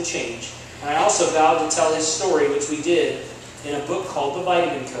 that's going to change. And I also vowed to tell his story, which we did in a book called The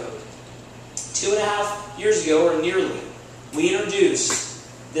Vitamin Code. 2.5 years ago, or nearly, we introduced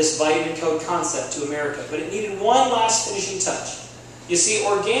this vitamin code concept to America, but it needed one last finishing touch. You see,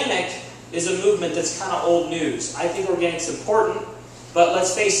 organic is a movement that's kind of old news. I think organic's important, but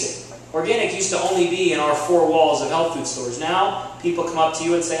let's face it, organic used to only be in our four walls of health food stores. Now, people come up to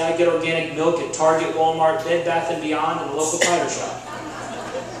you and say, I get organic milk at Target, Walmart, Bed Bath & Beyond, and the local tire shop.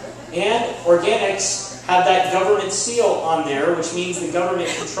 And organics have that government seal on there, which means the government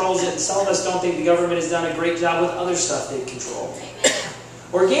controls it, and some of us don't think the government has done a great job with other stuff they control.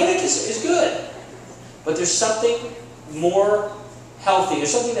 Organic is good, but there's something more healthy.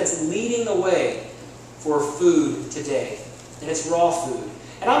 There's something that's leading the way for food today, and it's raw food.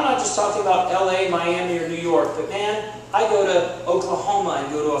 And I'm not just talking about LA, Miami, or New York, but man, I go to Oklahoma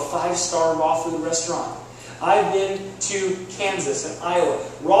and go to a 5-star raw food restaurant. I've been to Kansas and Iowa.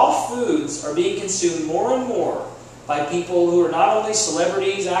 Raw foods are being consumed more and more by people who are not only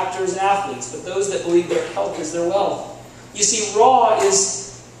celebrities, actors, and athletes, but those that believe their health is their wealth. You see, raw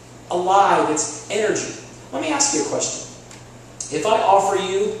is alive, it's energy. Let me ask you a question. If I offer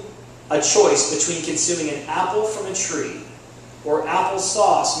you a choice between consuming an apple from a tree or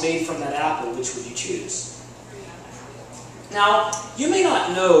applesauce made from that apple, which would you choose? Now, you may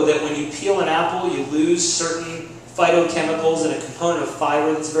not know that when you peel an apple, you lose certain phytochemicals and a component of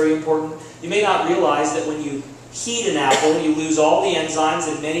fiber that's very important. You may not realize that when you heat an apple, you lose all the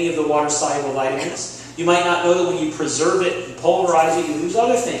enzymes and many of the water-soluble vitamins. You might not know that when you preserve it and pulverize it, you lose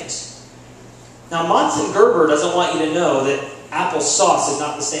other things. Now, Monson Gerber doesn't want you to know that applesauce is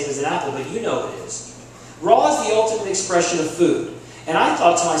not the same as an apple, but you know it is. Raw is the ultimate expression of food. And I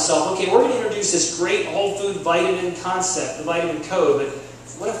thought to myself, okay, we're going to introduce this great whole food vitamin concept, the vitamin code, but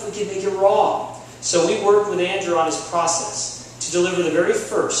what if we could make it raw? So we worked with Andrew on his process to deliver the very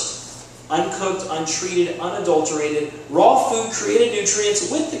first uncooked, untreated, unadulterated, raw food created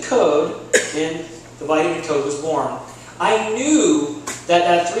nutrients with the code, and the vitamin code was born. I knew that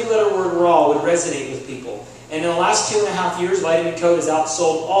that 3-letter word raw would resonate with people. And in the last 2.5 years, Vitamin Code has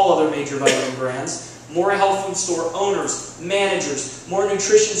outsold all other major vitamin brands. More health food store owners, managers, more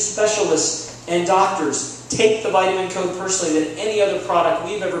nutrition specialists, and doctors take the Vitamin Code personally than any other product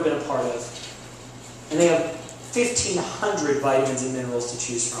we've ever been a part of. And they have 1,500 vitamins and minerals to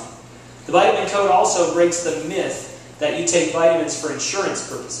choose from. The Vitamin Code also breaks the myth that you take vitamins for insurance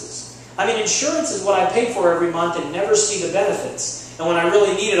purposes. I mean, insurance is what I pay for every month and never see the benefits. And when I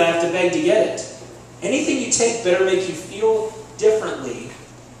really need it, I have to beg to get it. Anything you take better make you feel differently,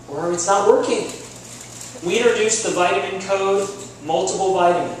 or it's not working. We introduced the Vitamin Code multiple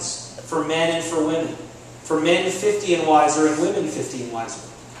vitamins for men and for women. For men 50 and wiser and women 50 and wiser.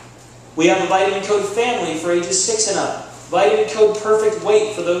 We have a Vitamin Code family for ages 6 and up. Vitamin Code Perfect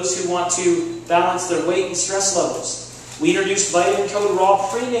Weight for those who want to balance their weight and stress levels. We introduced Vitamin Code Raw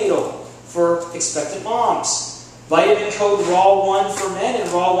Prenatal for expectant moms. Vitamin code Raw 1 for men and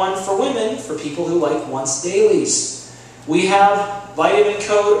Raw 1 for women for people who like once dailies. We have vitamin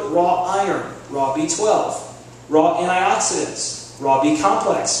code Raw Iron, Raw B12, Raw Antioxidants, Raw B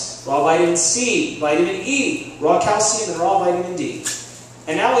Complex, Raw Vitamin C, Vitamin E, Raw Calcium, and Raw Vitamin D.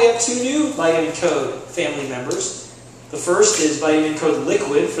 And now we have 2 new vitamin code family members. The first is vitamin code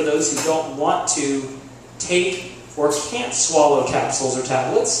Liquid for those who don't want to take or can't swallow capsules or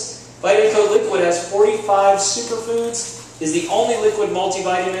tablets. Vitamin code Liquid has 45 superfoods, is the only liquid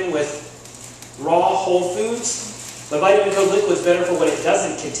multivitamin with raw whole foods. But vitamin code Liquid is better for what it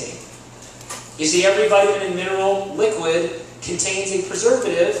doesn't contain. You see, every vitamin and mineral liquid contains a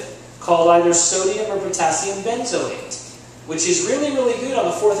preservative called either sodium or potassium benzoate, which is really, really good on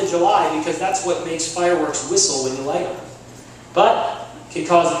the 4th of July because that's what makes fireworks whistle when you light them. But can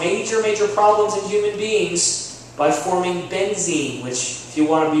cause major, major problems in human beings by forming benzene, which, if you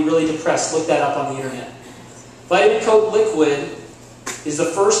want to be really depressed, look that up on the internet. Vitamin code Liquid is the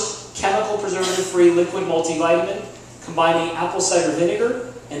first chemical preservative-free liquid multivitamin combining apple cider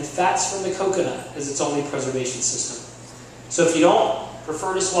vinegar and fats from the coconut as its only preservation system. So if you don't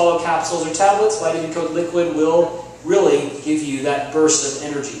prefer to swallow capsules or tablets, vitamin code Liquid will really give you that burst of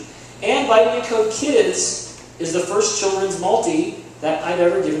energy. And vitamin code Kids is the first children's multi that I've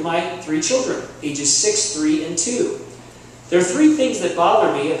ever given my 3 children, ages 6, 3, and 2. There are 3 things that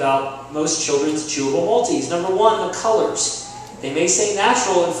bother me about most children's chewable multis. Number 1, the colors. They may say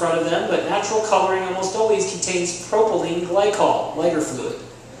natural in front of them, but natural coloring almost always contains propylene glycol, lighter fluid.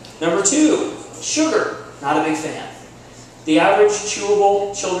 Number 2, sugar. Not a big fan. The average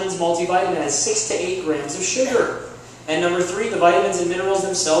chewable children's multivitamin has 6 to 8 grams of sugar. And number 3, the vitamins and minerals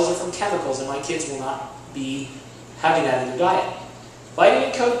themselves are from chemicals, and my kids will not be having that in their diet.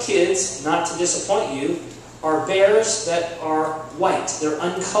 Vitamin code Kids, not to disappoint you, are bears that are white. They're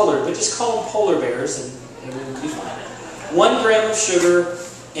uncolored, but just call them polar bears and everything will be fine. 1 gram of sugar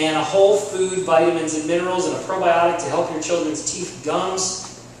and a whole food, vitamins and minerals, and a probiotic to help your children's teeth,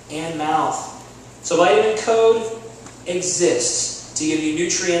 gums, and mouth. So vitamin code exists to give you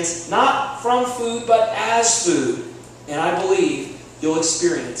nutrients not from food but as food. And I believe you'll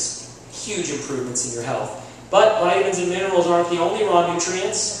experience huge improvements in your health. But vitamins and minerals aren't the only raw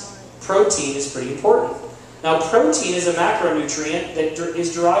nutrients. Protein is pretty important. Now, protein is a macronutrient that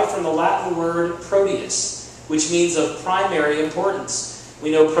is derived from the Latin word proteus, which means of primary importance.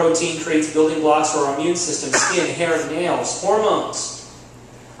 We know protein creates building blocks for our immune system, skin, hair, nails, hormones.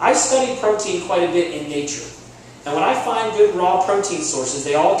 I've studied protein quite a bit in nature. And when I find good raw protein sources,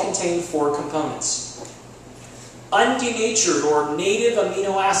 they all contain 4 components. Undenatured or native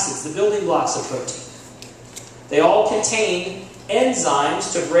amino acids, the building blocks of protein. They all contain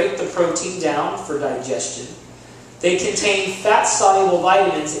enzymes to break the protein down for digestion. They contain fat-soluble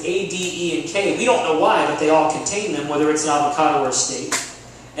vitamins A, D, E, and K. We don't know why, but they all contain them, whether it's an avocado or a steak.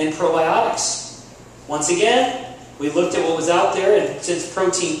 And probiotics. Once again, we looked at what was out there, and since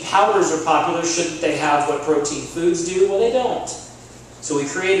protein powders are popular, shouldn't they have what protein foods do? Well, they don't. So we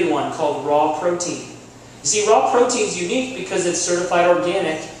created one called raw protein. You see, raw protein is unique because it's certified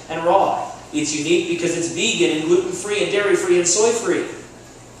organic and raw. It's unique because it's vegan and gluten-free and dairy-free and soy-free.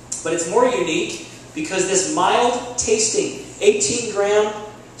 But it's more unique because this mild-tasting 18-gram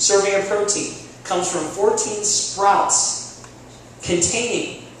serving of protein comes from 14 sprouts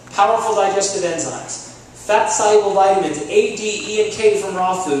containing powerful digestive enzymes, fat-soluble vitamins A, D, E, and K from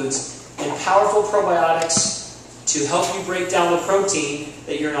raw foods, and powerful probiotics to help you break down the protein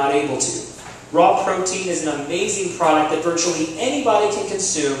that you're not able to. Raw protein is an amazing product that virtually anybody can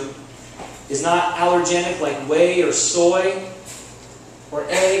consume, is not allergenic like whey or soy or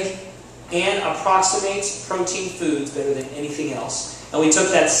egg, and approximates protein foods better than anything else. And we took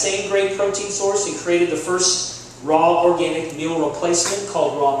that same great protein source and created the first raw organic meal replacement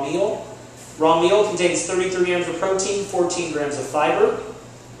called raw meal. Raw meal contains 33 grams of protein, 14 grams of fiber,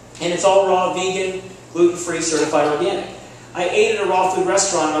 and it's all raw, vegan, gluten-free, certified organic. I ate at a raw food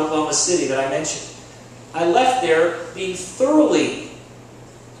restaurant in Oklahoma City that I mentioned. I left there being thoroughly,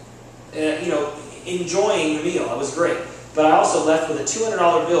 enjoying the meal. It was great. But I also left with a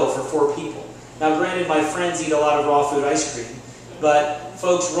 $200 bill for 4 people. Now, granted, my friends eat a lot of raw food ice cream, but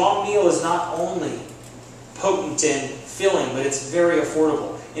folks, raw meal is not only potent and filling, but it's very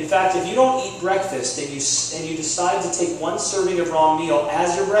affordable. In fact, if you don't eat breakfast and you decide to take 1 serving of raw meal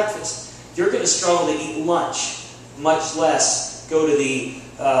as your breakfast, you're going to struggle to eat lunch, much less go to the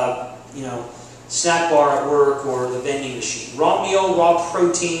snack bar at work or the vending machine. Raw meal, raw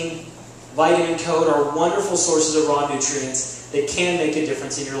protein, vitamin code are wonderful sources of raw nutrients that can make a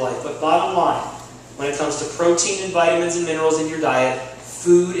difference in your life. But bottom line, when it comes to protein and vitamins and minerals in your diet,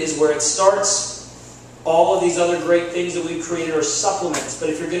 Food is where it starts. All of these other great things that we've created are supplements. But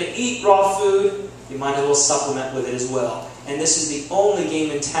if you're going to eat raw food, you might as well supplement with it as well. And this is the only game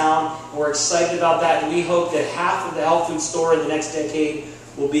in town. We're excited about that, and we hope that half of the health food store in the next decade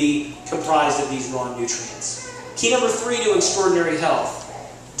will be comprised of these raw nutrients. Key number 3 to extraordinary health.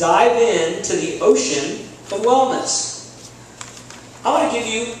 Dive into the ocean of wellness. I want to give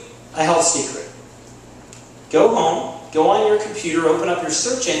you a health secret. Go home, go on your computer, open up your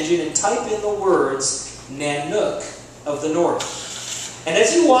search engine, and type in the words Roanoke of the North. And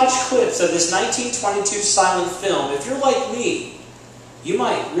as you watch clips of this 1922 silent film, if you're like me, you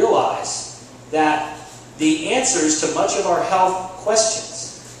might realize that the answers to much of our health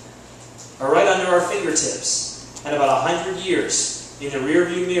questions are right under our fingertips and about 100 years in the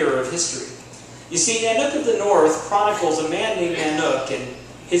rearview mirror of history. You see, Roanoke of the North chronicles a man named Roanoke and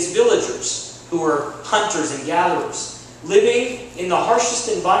his villagers, who were hunters and gatherers, living in the harshest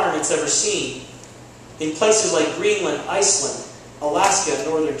environments ever seen, in places like Greenland, Iceland, Alaska, and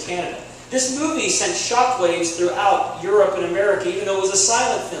northern Canada. This movie sent shockwaves throughout Europe and America, even though it was a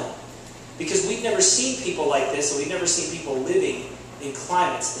silent film, because we'd never seen people like this, and we'd never seen people living in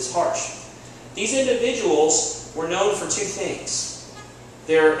climates this harsh. These individuals were known for 2 things: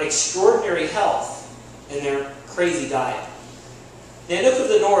 their extraordinary health and their crazy diet. Roanoke of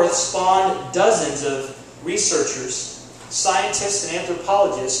the North spawned dozens of researchers, scientists, and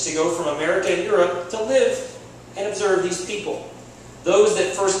anthropologists to go from America and Europe to live and observe these people. Those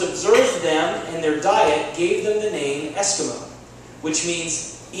that first observed them and their diet gave them the name Eskimo, which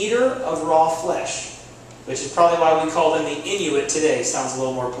means eater of raw flesh, which is probably why we call them the Inuit today. Sounds a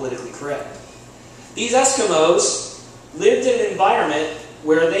little more politically correct. These Eskimos lived in an environment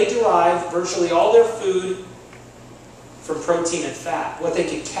where they derived virtually all their food from protein and fat, what they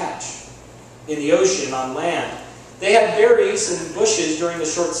could catch in the ocean, on land. They had berries and bushes during the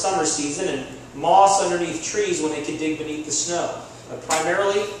short summer season and moss underneath trees when they could dig beneath the snow. But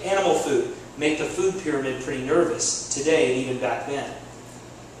primarily animal food. Make the food pyramid pretty nervous today and even back then.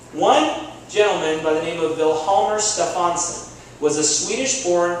 One gentleman by the name of Vilhjalmur Stefansson was a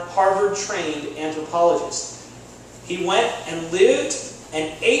Swedish-born, Harvard-trained anthropologist. He went and lived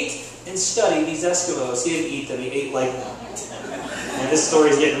and ate and studied these Eskimos. He didn't eat them, he ate like them. And this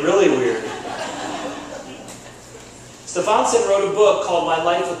story is getting really weird. Stefansson wrote a book called My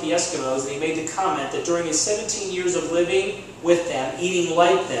Life with the Eskimos, and he made the comment that during his 17 years of living with them, eating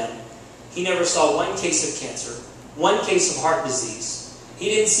like them, he never saw 1 case of cancer, 1 case of heart disease. He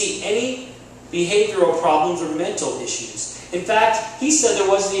didn't see any behavioral problems or mental issues. In fact, he said there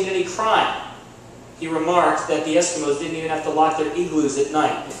wasn't even any crime. He remarked that the Eskimos didn't even have to lock their igloos at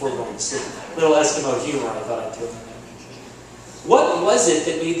night before going to sleep. Little Eskimo humor, I thought I'd throw in there. What was it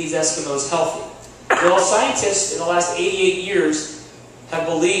that made these Eskimos healthy? Well, scientists in the last 88 years have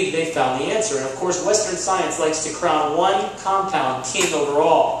believed they found the answer. And of course, Western science likes to crown one compound king over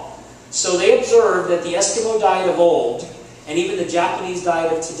all. So they observed that the Eskimo diet of old, and even the Japanese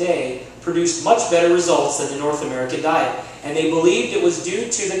diet of today, produced much better results than the North American diet. And they believed it was due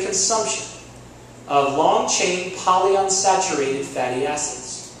to the consumption of long-chain polyunsaturated fatty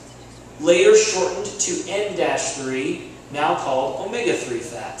acids, later shortened to N-3, now called omega-3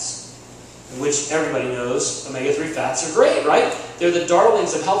 fats, which everybody knows omega-3 fats are great, right? They're the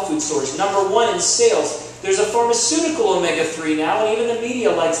darlings of health food stores. #1 in sales. There's a pharmaceutical omega-3 now, and even the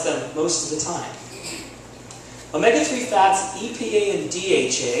media likes them most of the time. Omega-3 fats, EPA and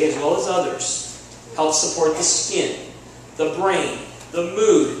DHA, as well as others, help support the skin, the brain, the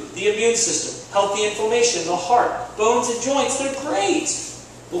mood, the immune system, healthy inflammation, the heart, bones and joints. They're great.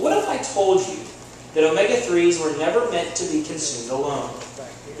 But what if I told you that omega-3s were never meant to be consumed alone?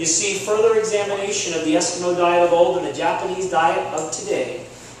 You see, further examination of the Eskimo diet of old and the Japanese diet of today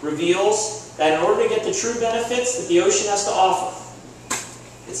reveals that in order to get the true benefits that the ocean has to offer,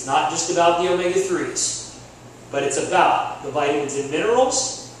 it's not just about the omega-3s, but it's about the vitamins and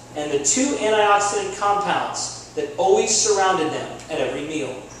minerals and the 2 antioxidant compounds that always surrounded them at every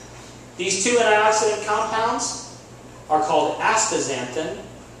meal. These 2 antioxidant compounds are called astaxanthin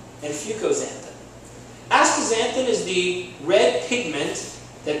and fucoxanthin. Astaxanthin is the red pigment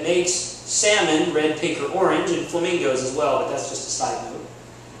that makes salmon red, pink, or orange, and flamingos as well, but that's just a side note.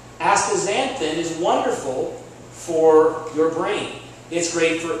 Astaxanthin is wonderful for your brain. It's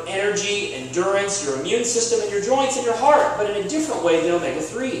great for energy, endurance, your immune system, and your joints and your heart, but in a different way than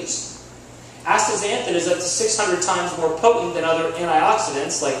omega-3s. Astaxanthin is up to 600 times more potent than other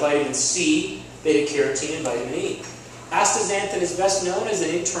antioxidants like vitamin C, beta-carotene, and vitamin E. Astaxanthin is best known as an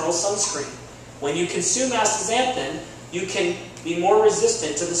internal sunscreen. When you consume astaxanthin, you can be more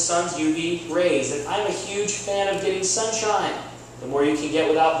resistant to the sun's UV rays. And I'm a huge fan of getting sunshine. The more you can get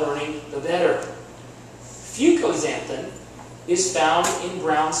without burning, the better. Fucoxanthin is found in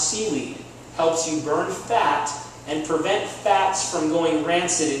brown seaweed. Helps you burn fat and prevent fats from going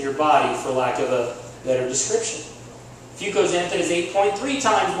rancid in your body, for lack of a better description. Fucoxanthin is 8.3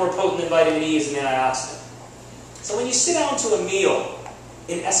 times more potent than vitamin E as an antioxidant. So when you sit down to a meal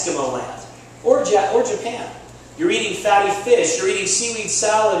in Eskimo land or Japan, you're eating fatty fish, you're eating seaweed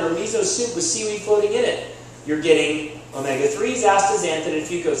salad or miso soup with seaweed floating in it, you're getting omega-3s, astaxanthin, and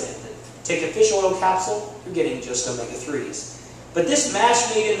fucoxanthin. Take a fish oil capsule, you're getting just omega-3s. But this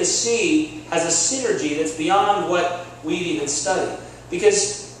match made in the sea has a synergy that's beyond what we've even studied.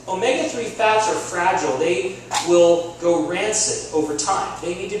 Because omega-3 fats are fragile. They will go rancid over time.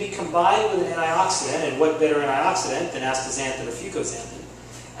 They need to be combined with an antioxidant, and what better antioxidant than astaxanthin or fucoxanthin?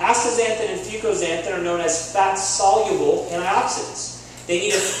 Astaxanthin and fucoxanthin are known as fat-soluble antioxidants. They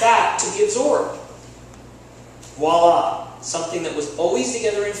need a fat to be absorbed. Voila! Something that was always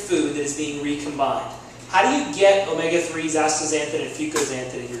together in food that is being recombined. How do you get omega-3s, astaxanthin, and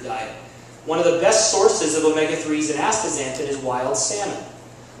fucoxanthin in your diet? One of the best sources of omega-3s and astaxanthin is wild salmon.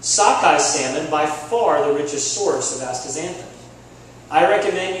 Sockeye salmon, by far the richest source of astaxanthin. I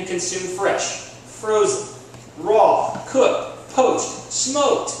recommend you consume fresh, frozen, raw, cooked, poached,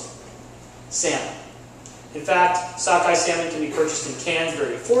 smoked salmon. In fact, sockeye salmon can be purchased in cans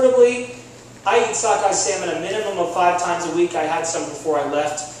very affordably. I eat sockeye salmon a minimum of 5 times a week. I had some before I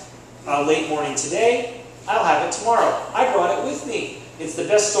left late morning today. I'll have it tomorrow. I brought it with me. It's the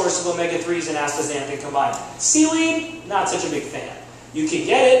best source of omega-3s and astaxanthin combined. Seaweed, not such a big fan. You can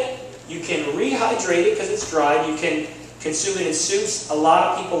get it. You can rehydrate it because it's dried. You can consume it in soups. A lot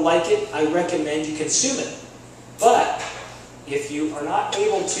of people like it. I recommend you consume it. But if you are not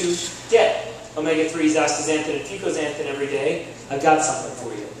able to get omega-3s, astaxanthin, and fucoxanthin every day, I've got something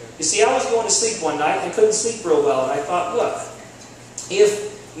for you. You see, I was going to sleep one night and I couldn't sleep real well, and I thought, look, if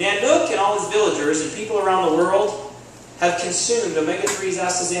Roanoke and all his villagers and people around the world have consumed omega-3s,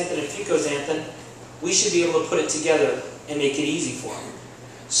 astaxanthin, and fucoxanthin, we should be able to put it together and make it easy for them.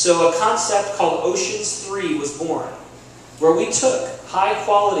 So a concept called Oceans 3 was born, where we took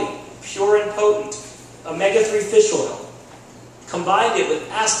high-quality, pure and potent omega-3 fish oil, combined it with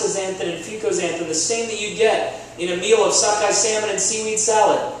astaxanthin and fucoxanthin, the same that you get in a meal of sockeye salmon and seaweed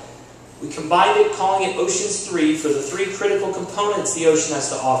salad. We combined it, calling it Oceans 3 for the 3 critical components the ocean has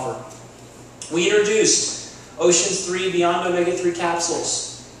to offer. We introduced Oceans 3 Beyond Omega-3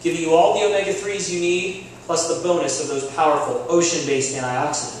 capsules, giving you all the omega-3s you need, plus the bonus of those powerful ocean-based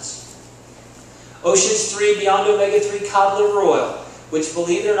antioxidants. Oceans 3 Beyond Omega-3 cod liver oil, which,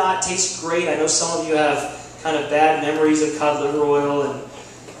 believe it or not, tastes great. I know some of you have kind of bad memories of cod liver oil, and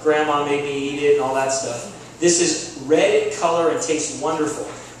grandma made me eat it and all that stuff. This is red in color and tastes wonderful.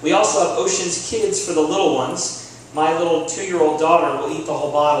 We also have Oceans Kids for the little ones. My little 2-year-old daughter will eat the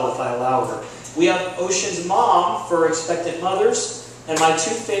whole bottle if I allow her. We have Oceans Mom for expectant mothers. And my 2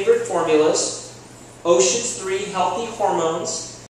 favorite formulas, Oceans 3 Healthy Hormones